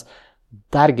atsiprašytum ir mes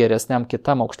dar geresniam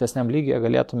kitam aukštesniam lygyje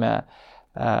galėtume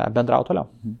bendrauti toliau.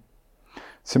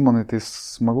 Simonai, tai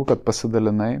smagu, kad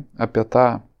pasidalinai apie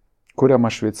tą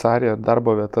kuriamą Šveicariją ir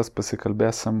darbo vietas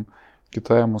pasikalbėsim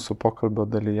kitoje mūsų pokalbio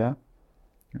dalyje.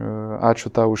 Ačiū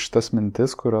tau už šitas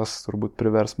mintis, kurios turbūt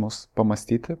privers mus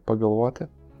pamastyti, pagalvoti,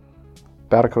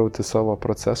 perkrauti savo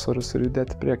procesorius ir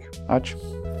judėti prieki. Ačiū.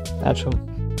 Ačiū.